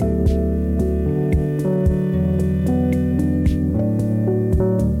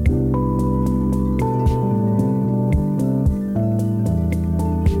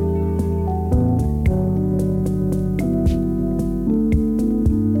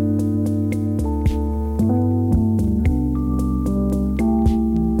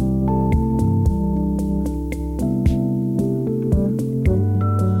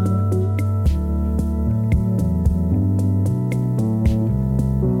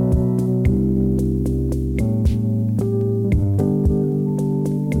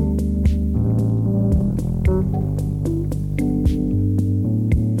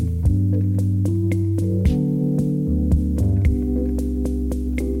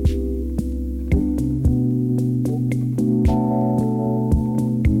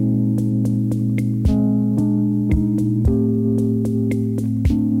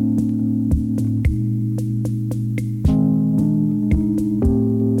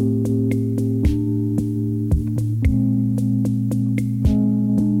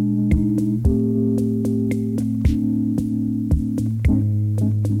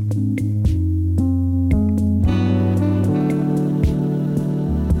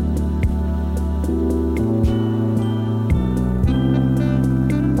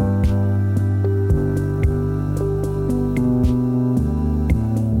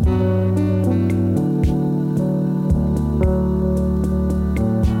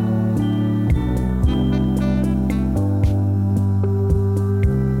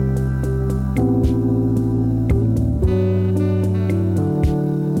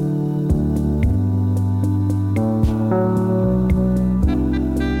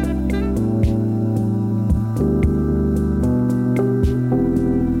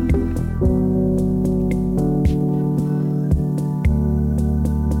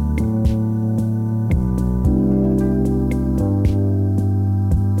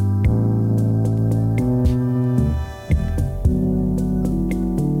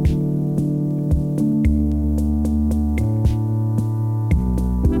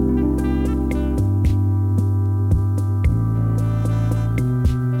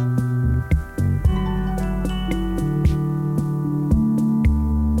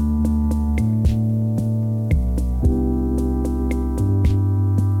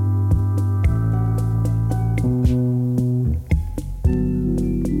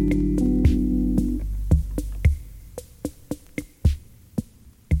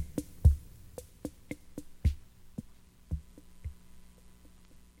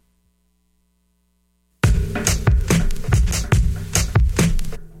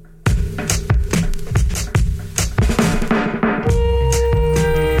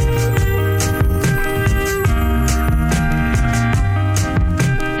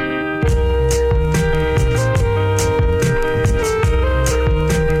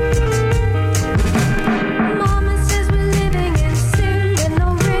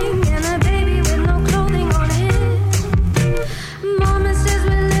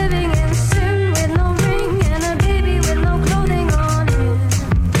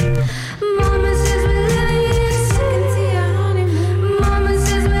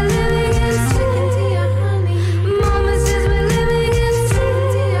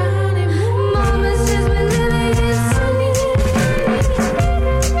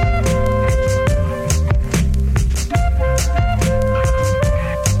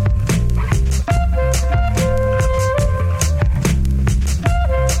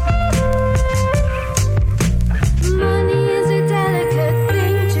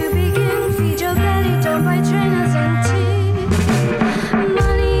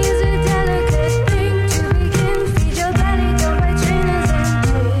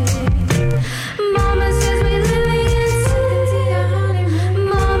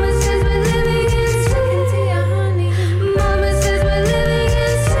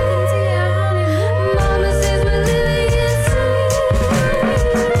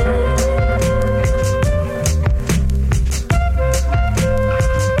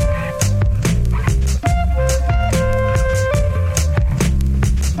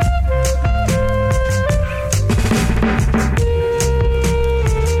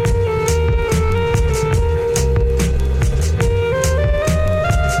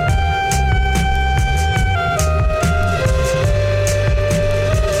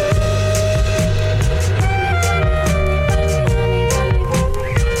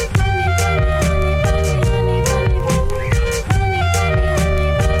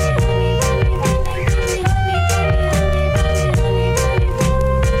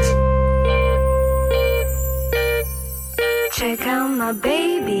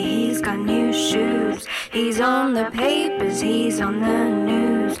 on the papers, he's on the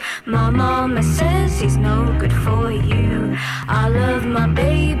news. My mama says he's no good for you. I love my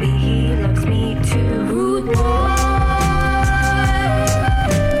baby, he loves me too. Rude boy.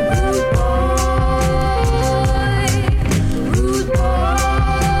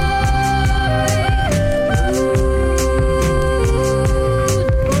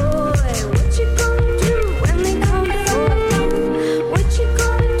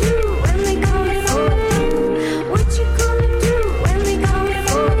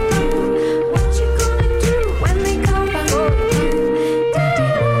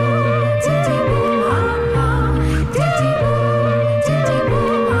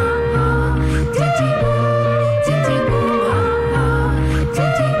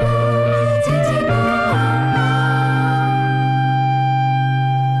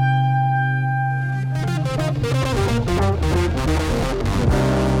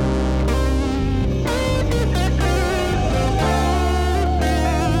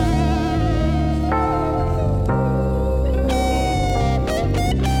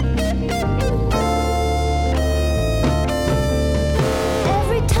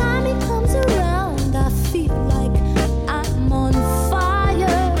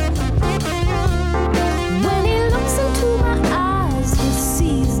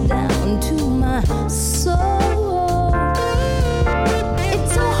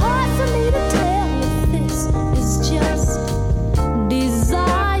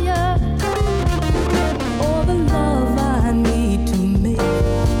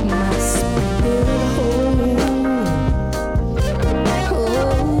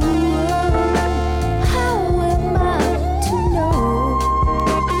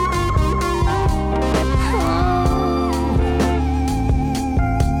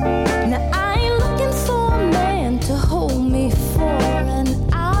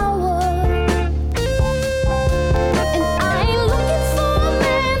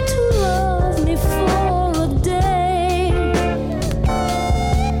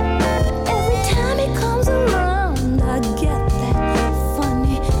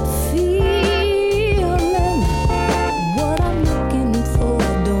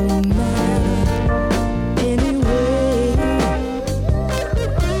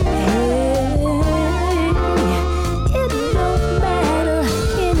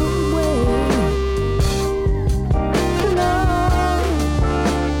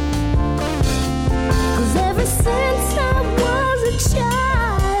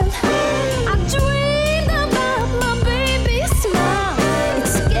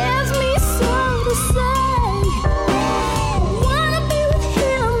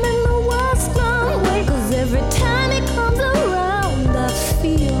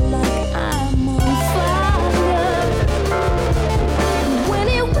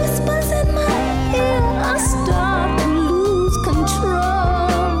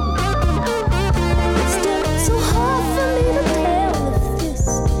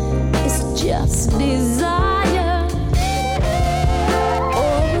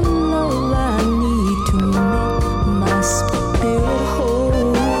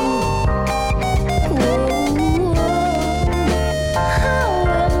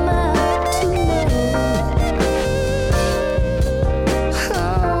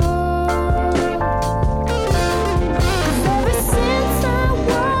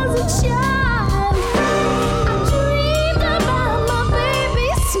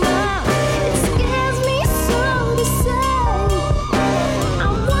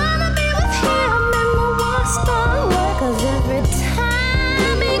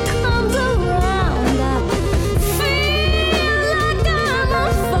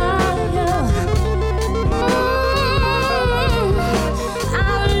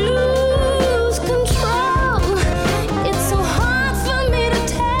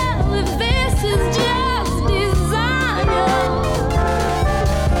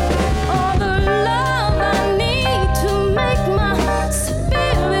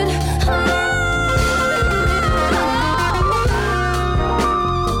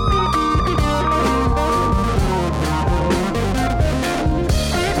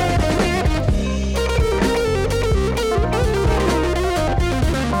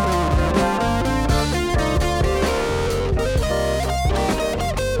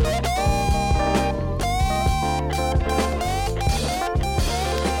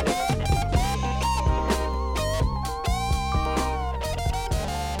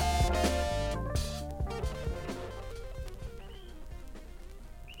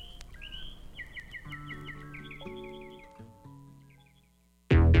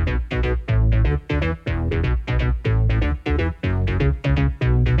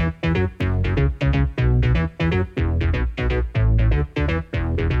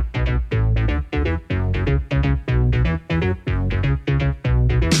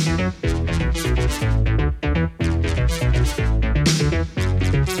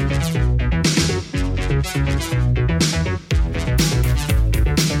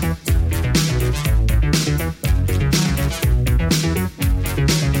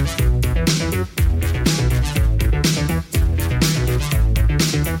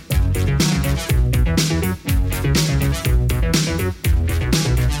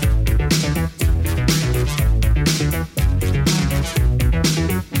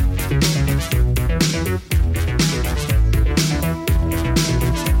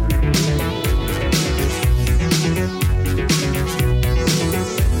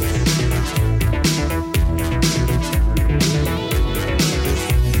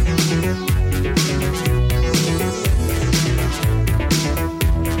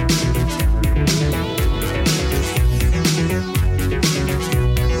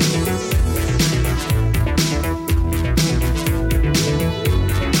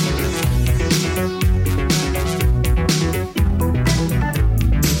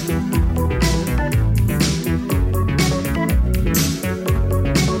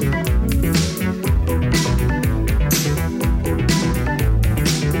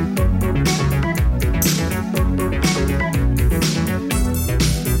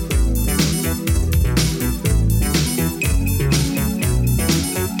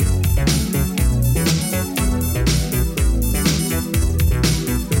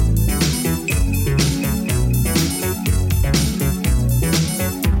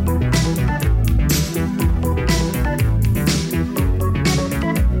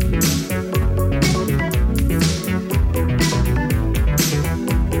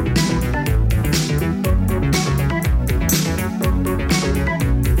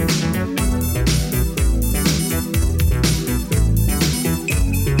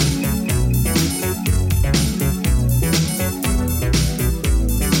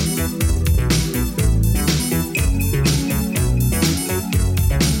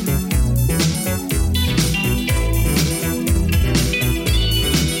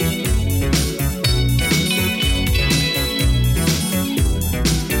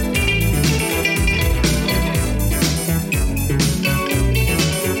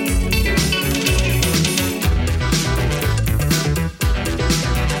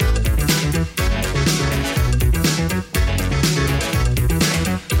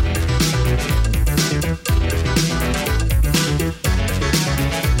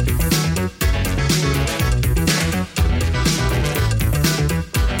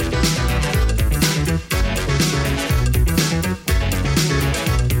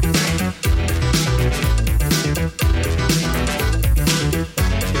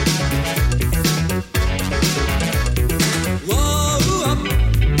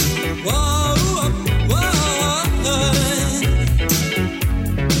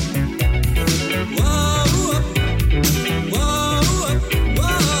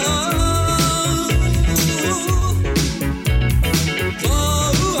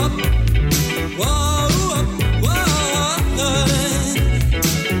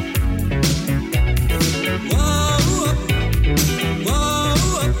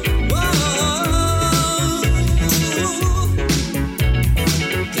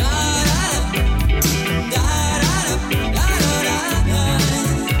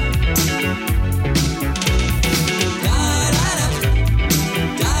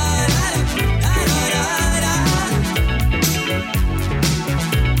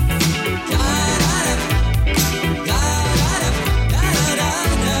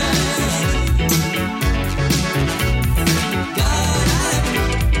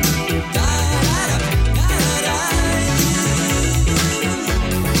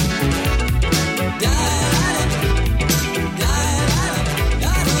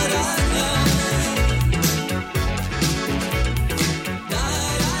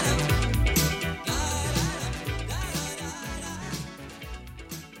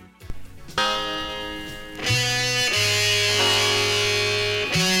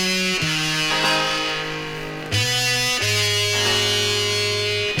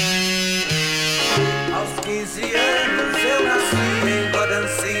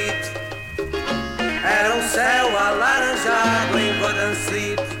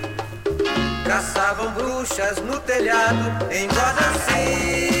 tochas no telhado em Gotham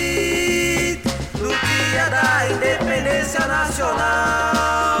City, no dia da independência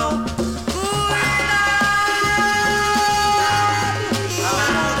nacional. Cuidado, há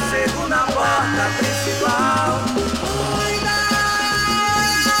um morcego na porta principal. Cuidado,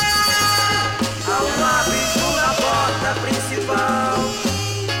 há um abismo na porta principal.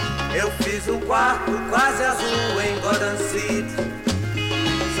 Eu fiz um quarto quase azul em Gotham City,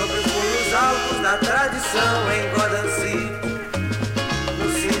 sobre os muros altos da tradição em Gotham City. No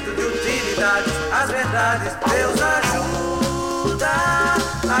cinto de utilidades, as verdades, Deus ajuda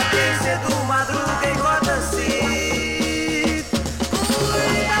a quem cedo madruga em Gotham City.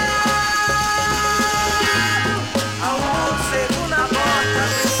 Cuidado, há um morcego na porta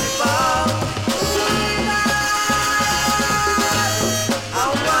principal.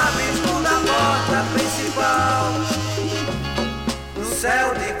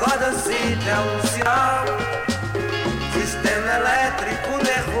 Céu de Gotham City é um sinal, sistema elétrico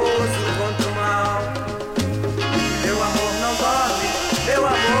nervoso contra o mal. Meu amor não dorme, meu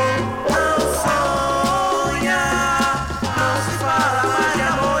amor não sonha, não se fala mais de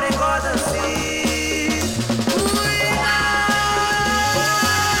amor em Gotham City. Cuidado,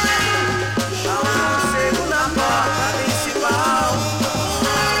 há um morcego na porta principal.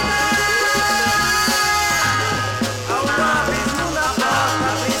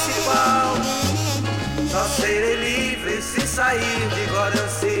 Só serei livre se sair de Gotham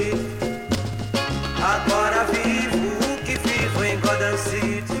City. Agora vivo o que vivo em Gotham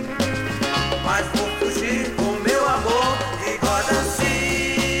City, mas vou fugir com meu amor de Gotham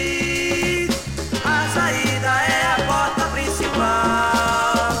City. A saída é a porta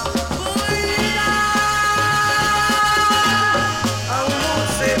principal. Cuidado, há um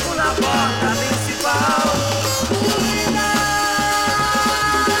morcego na porta principal.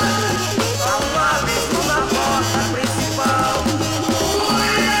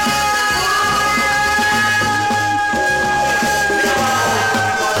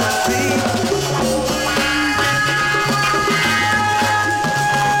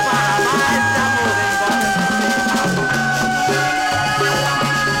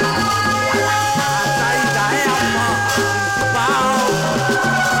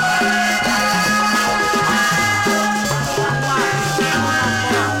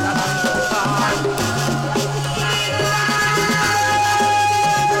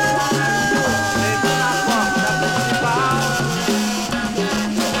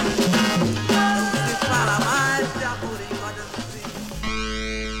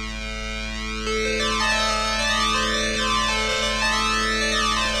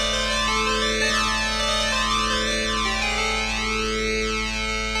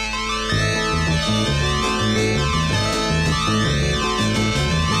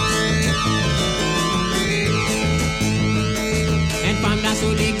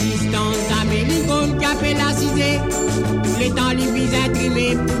 Les temps les plus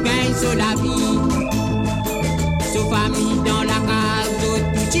imprimés pour gagner sur la vie. Sauf famille dans la case, tout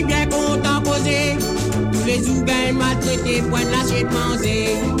si bien content causé. Tous les ougains maltraités, point de l'assiette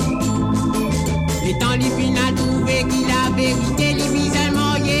manger. Les temps les finales trouvé qui la vérité, les visages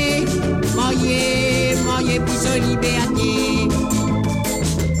moriés. Moriés pour son liberté.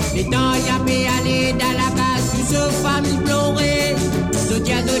 Les temps y a fait aller dans la case, tout sauf famille pleurer.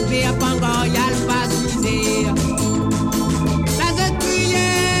 Sautia d'autres pays à Pangan, y'a le pas misère.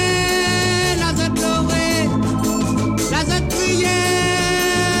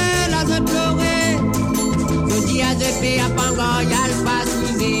 À Pangan, y'a le pas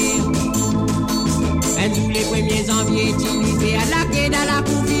misère. Un tous les 1er janvier, tu lui fais à la quai dans la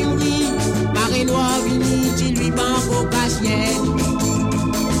couvimerie. Marée noire vini, tu lui banque au cachienne.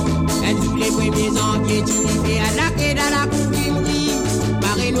 Un tous les 1er janvier, tu lui fais à la quai dans la couvimerie.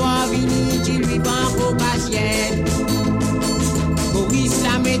 Marée noire vini, tu lui banque au cachienne. Boris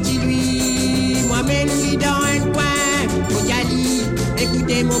la met, tu lui, moi-même lui dans un coin. Au Cali,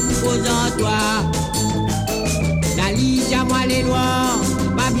 écoutez mon composantoire. Y'a moi les noirs,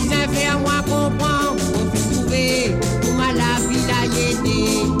 pas besoin faire moi comprendre. On peut trouver pour moi la vie la yété.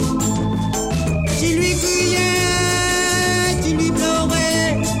 Tu lui criais, tu lui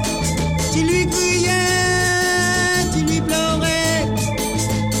pleurais. Tu lui criais, tu lui pleurais.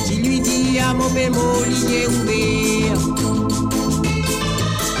 Tu lui dis à mon bémol, il est ouvert.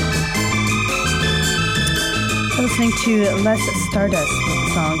 Listening to Les Stardust with the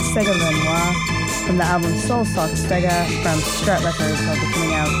song Sega Lenoir from the album Soul Sock Stega from Strut Records. That'll be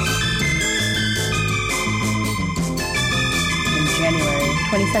coming out in January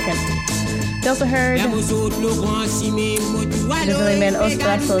 22nd. You also heard Brazilian band Os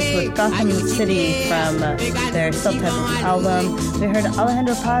Braços with Gotham City from their self-titled album. We heard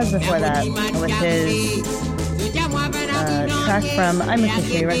Alejandro Paz before that with his track from I'm a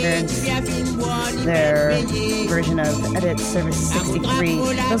Cliche Records, their version of Edit Service 63.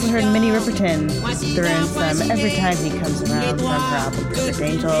 We also heard Minnie Riperton throwing some Every Time He Comes Around from her album Perfect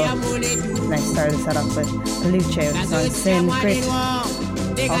Angel. And I started the set off with Peluche with the song Sin, great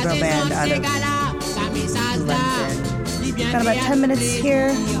all-girl band out of London. Got about 10 minutes here,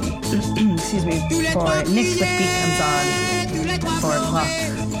 excuse me, before Nick's With Beat comes on at 4 o'clock.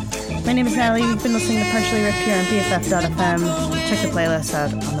 My name is Natalie. You've been listening to Partially Ripped here on BFF.fm. Check the playlist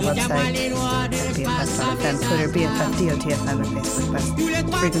out on the website, BFF.fm, Twitter, BFF.DOTFM, and Facebook Best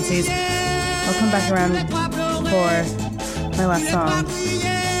Frequencies. I'll come back around for my last song.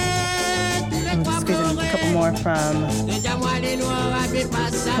 I'm just squeezing a couple more from a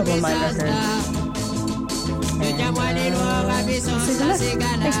couple of my records. See you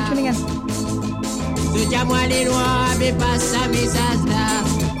next. Thanks for tuning in. Dis-moi les noirs, mais pas ça, mais ça se là.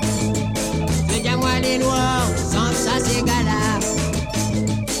 Dis-moi les noirs, sans ça c'est gala.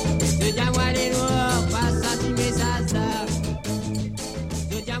 Dis-moi les noirs, pas ça, mais ça se là.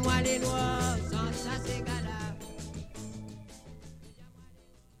 Dis-moi les noirs, sans ça c'est gala.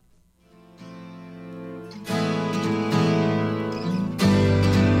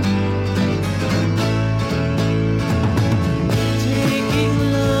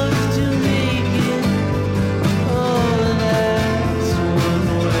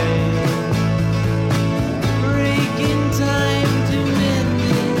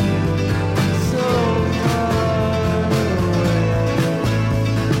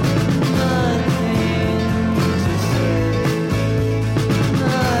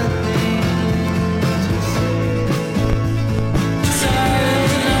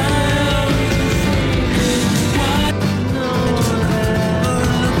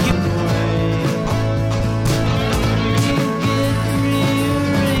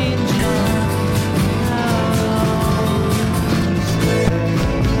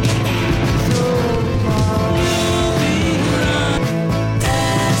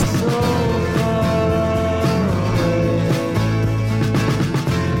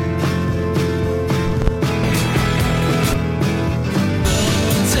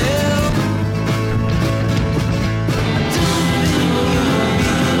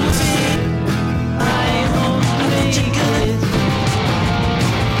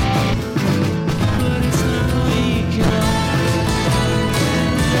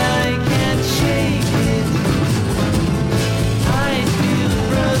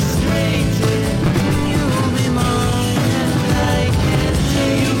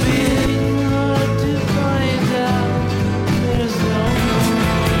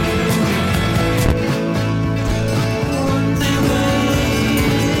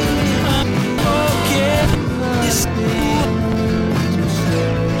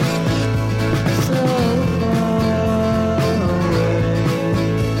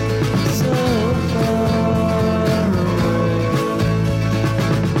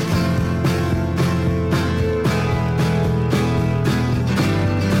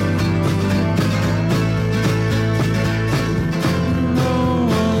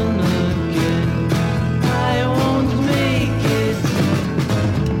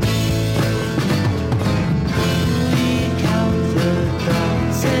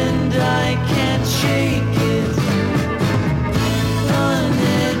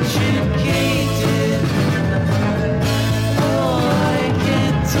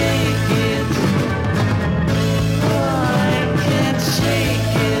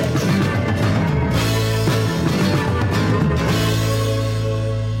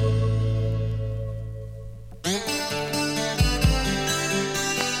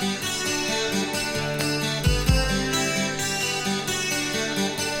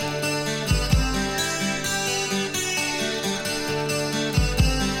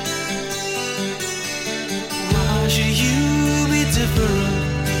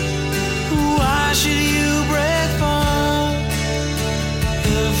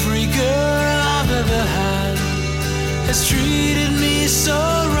 has treated me so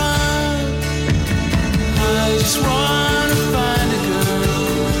wrong. I just wanna find a girl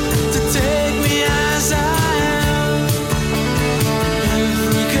to take me as I am.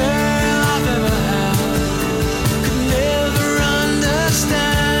 Every girl I've ever had could never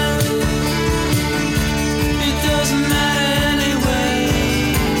understand. It doesn't matter anyway,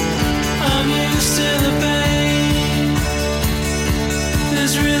 I'm used to the pain.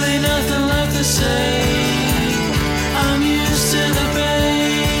 There's really nothing left to say. I'm used to the pain.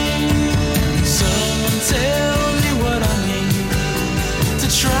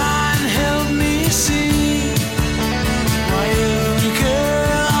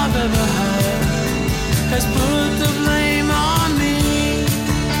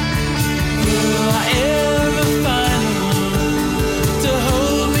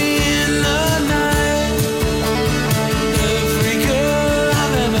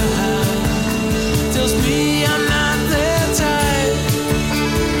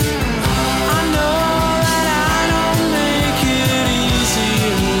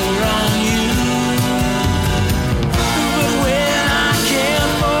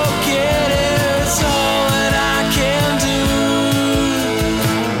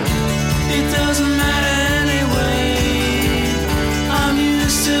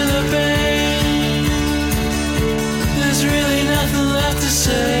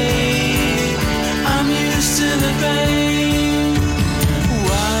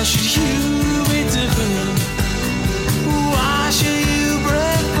 Why should you be different? Why should you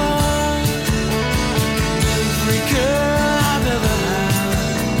break my every girl I've ever had?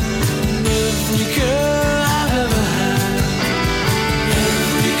 Every girl I've ever had.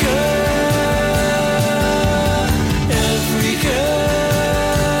 Every girl, every girl,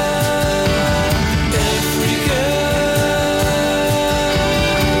 every girl.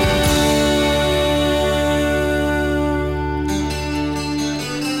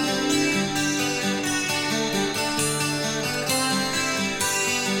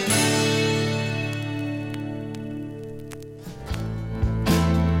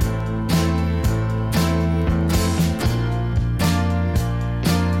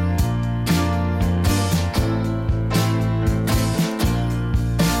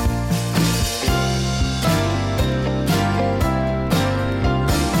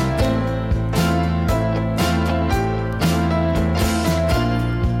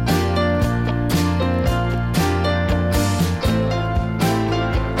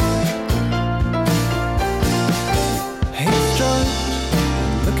 Hey, George,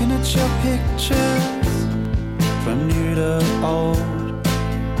 looking at your pictures from new to old.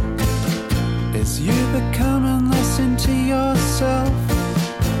 Is you becoming less into yourself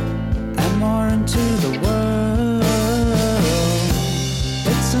and more into the world?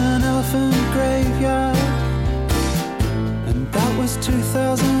 It's an elephant graveyard, and that was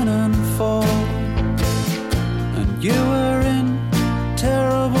 2004. And you were in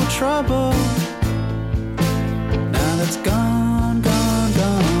terrible trouble. Now that's gone, gone,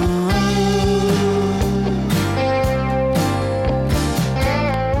 gone.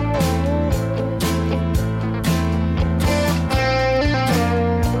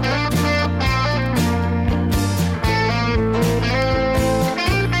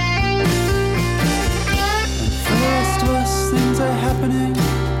 And for the rest of us, things are happening,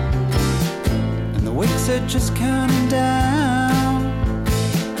 and the weeks are just counting down.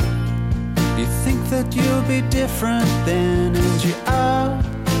 You think that you'll be different then, and you are,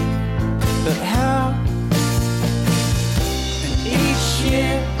 but how? And each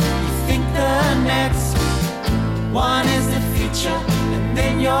year you think the next one is the future, and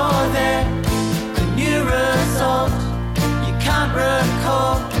then you're there. The new result you can't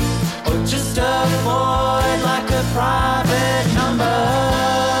recall, or just avoid like a private number.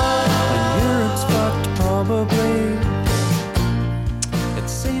 When you're expect probably. It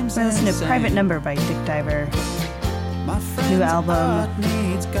seems We're listening to insane. Private Number by Dick Diver. My friend's New album, heart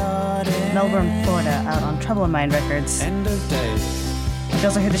needs guarding. Melbourne, Florida, out on Trouble in Mind Records. End of days. You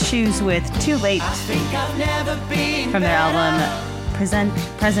also hear the Shoes with Too Late Think I've never been from their album Present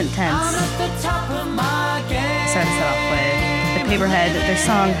Tense. at the top of my game. Started us off with The Paperhead, their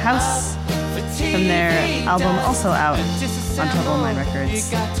song House from their album also out on Trouble in Mind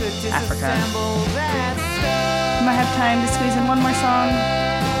Records, Africa. We might have time to squeeze in one more song.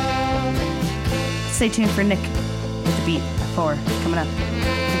 Stay tuned for Nick with the beat at 4 coming up.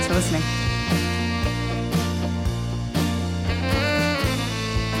 Thanks for listening.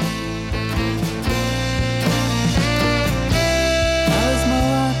 There's more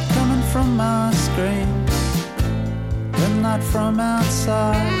light coming from my screen than light from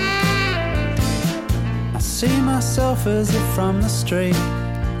outside. I see myself as if from the street,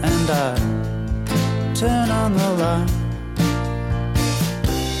 and I turn on the light.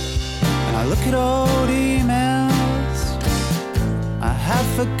 And I look at old emails I have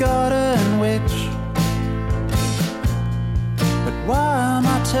forgotten which. But why am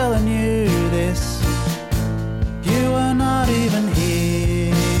I telling you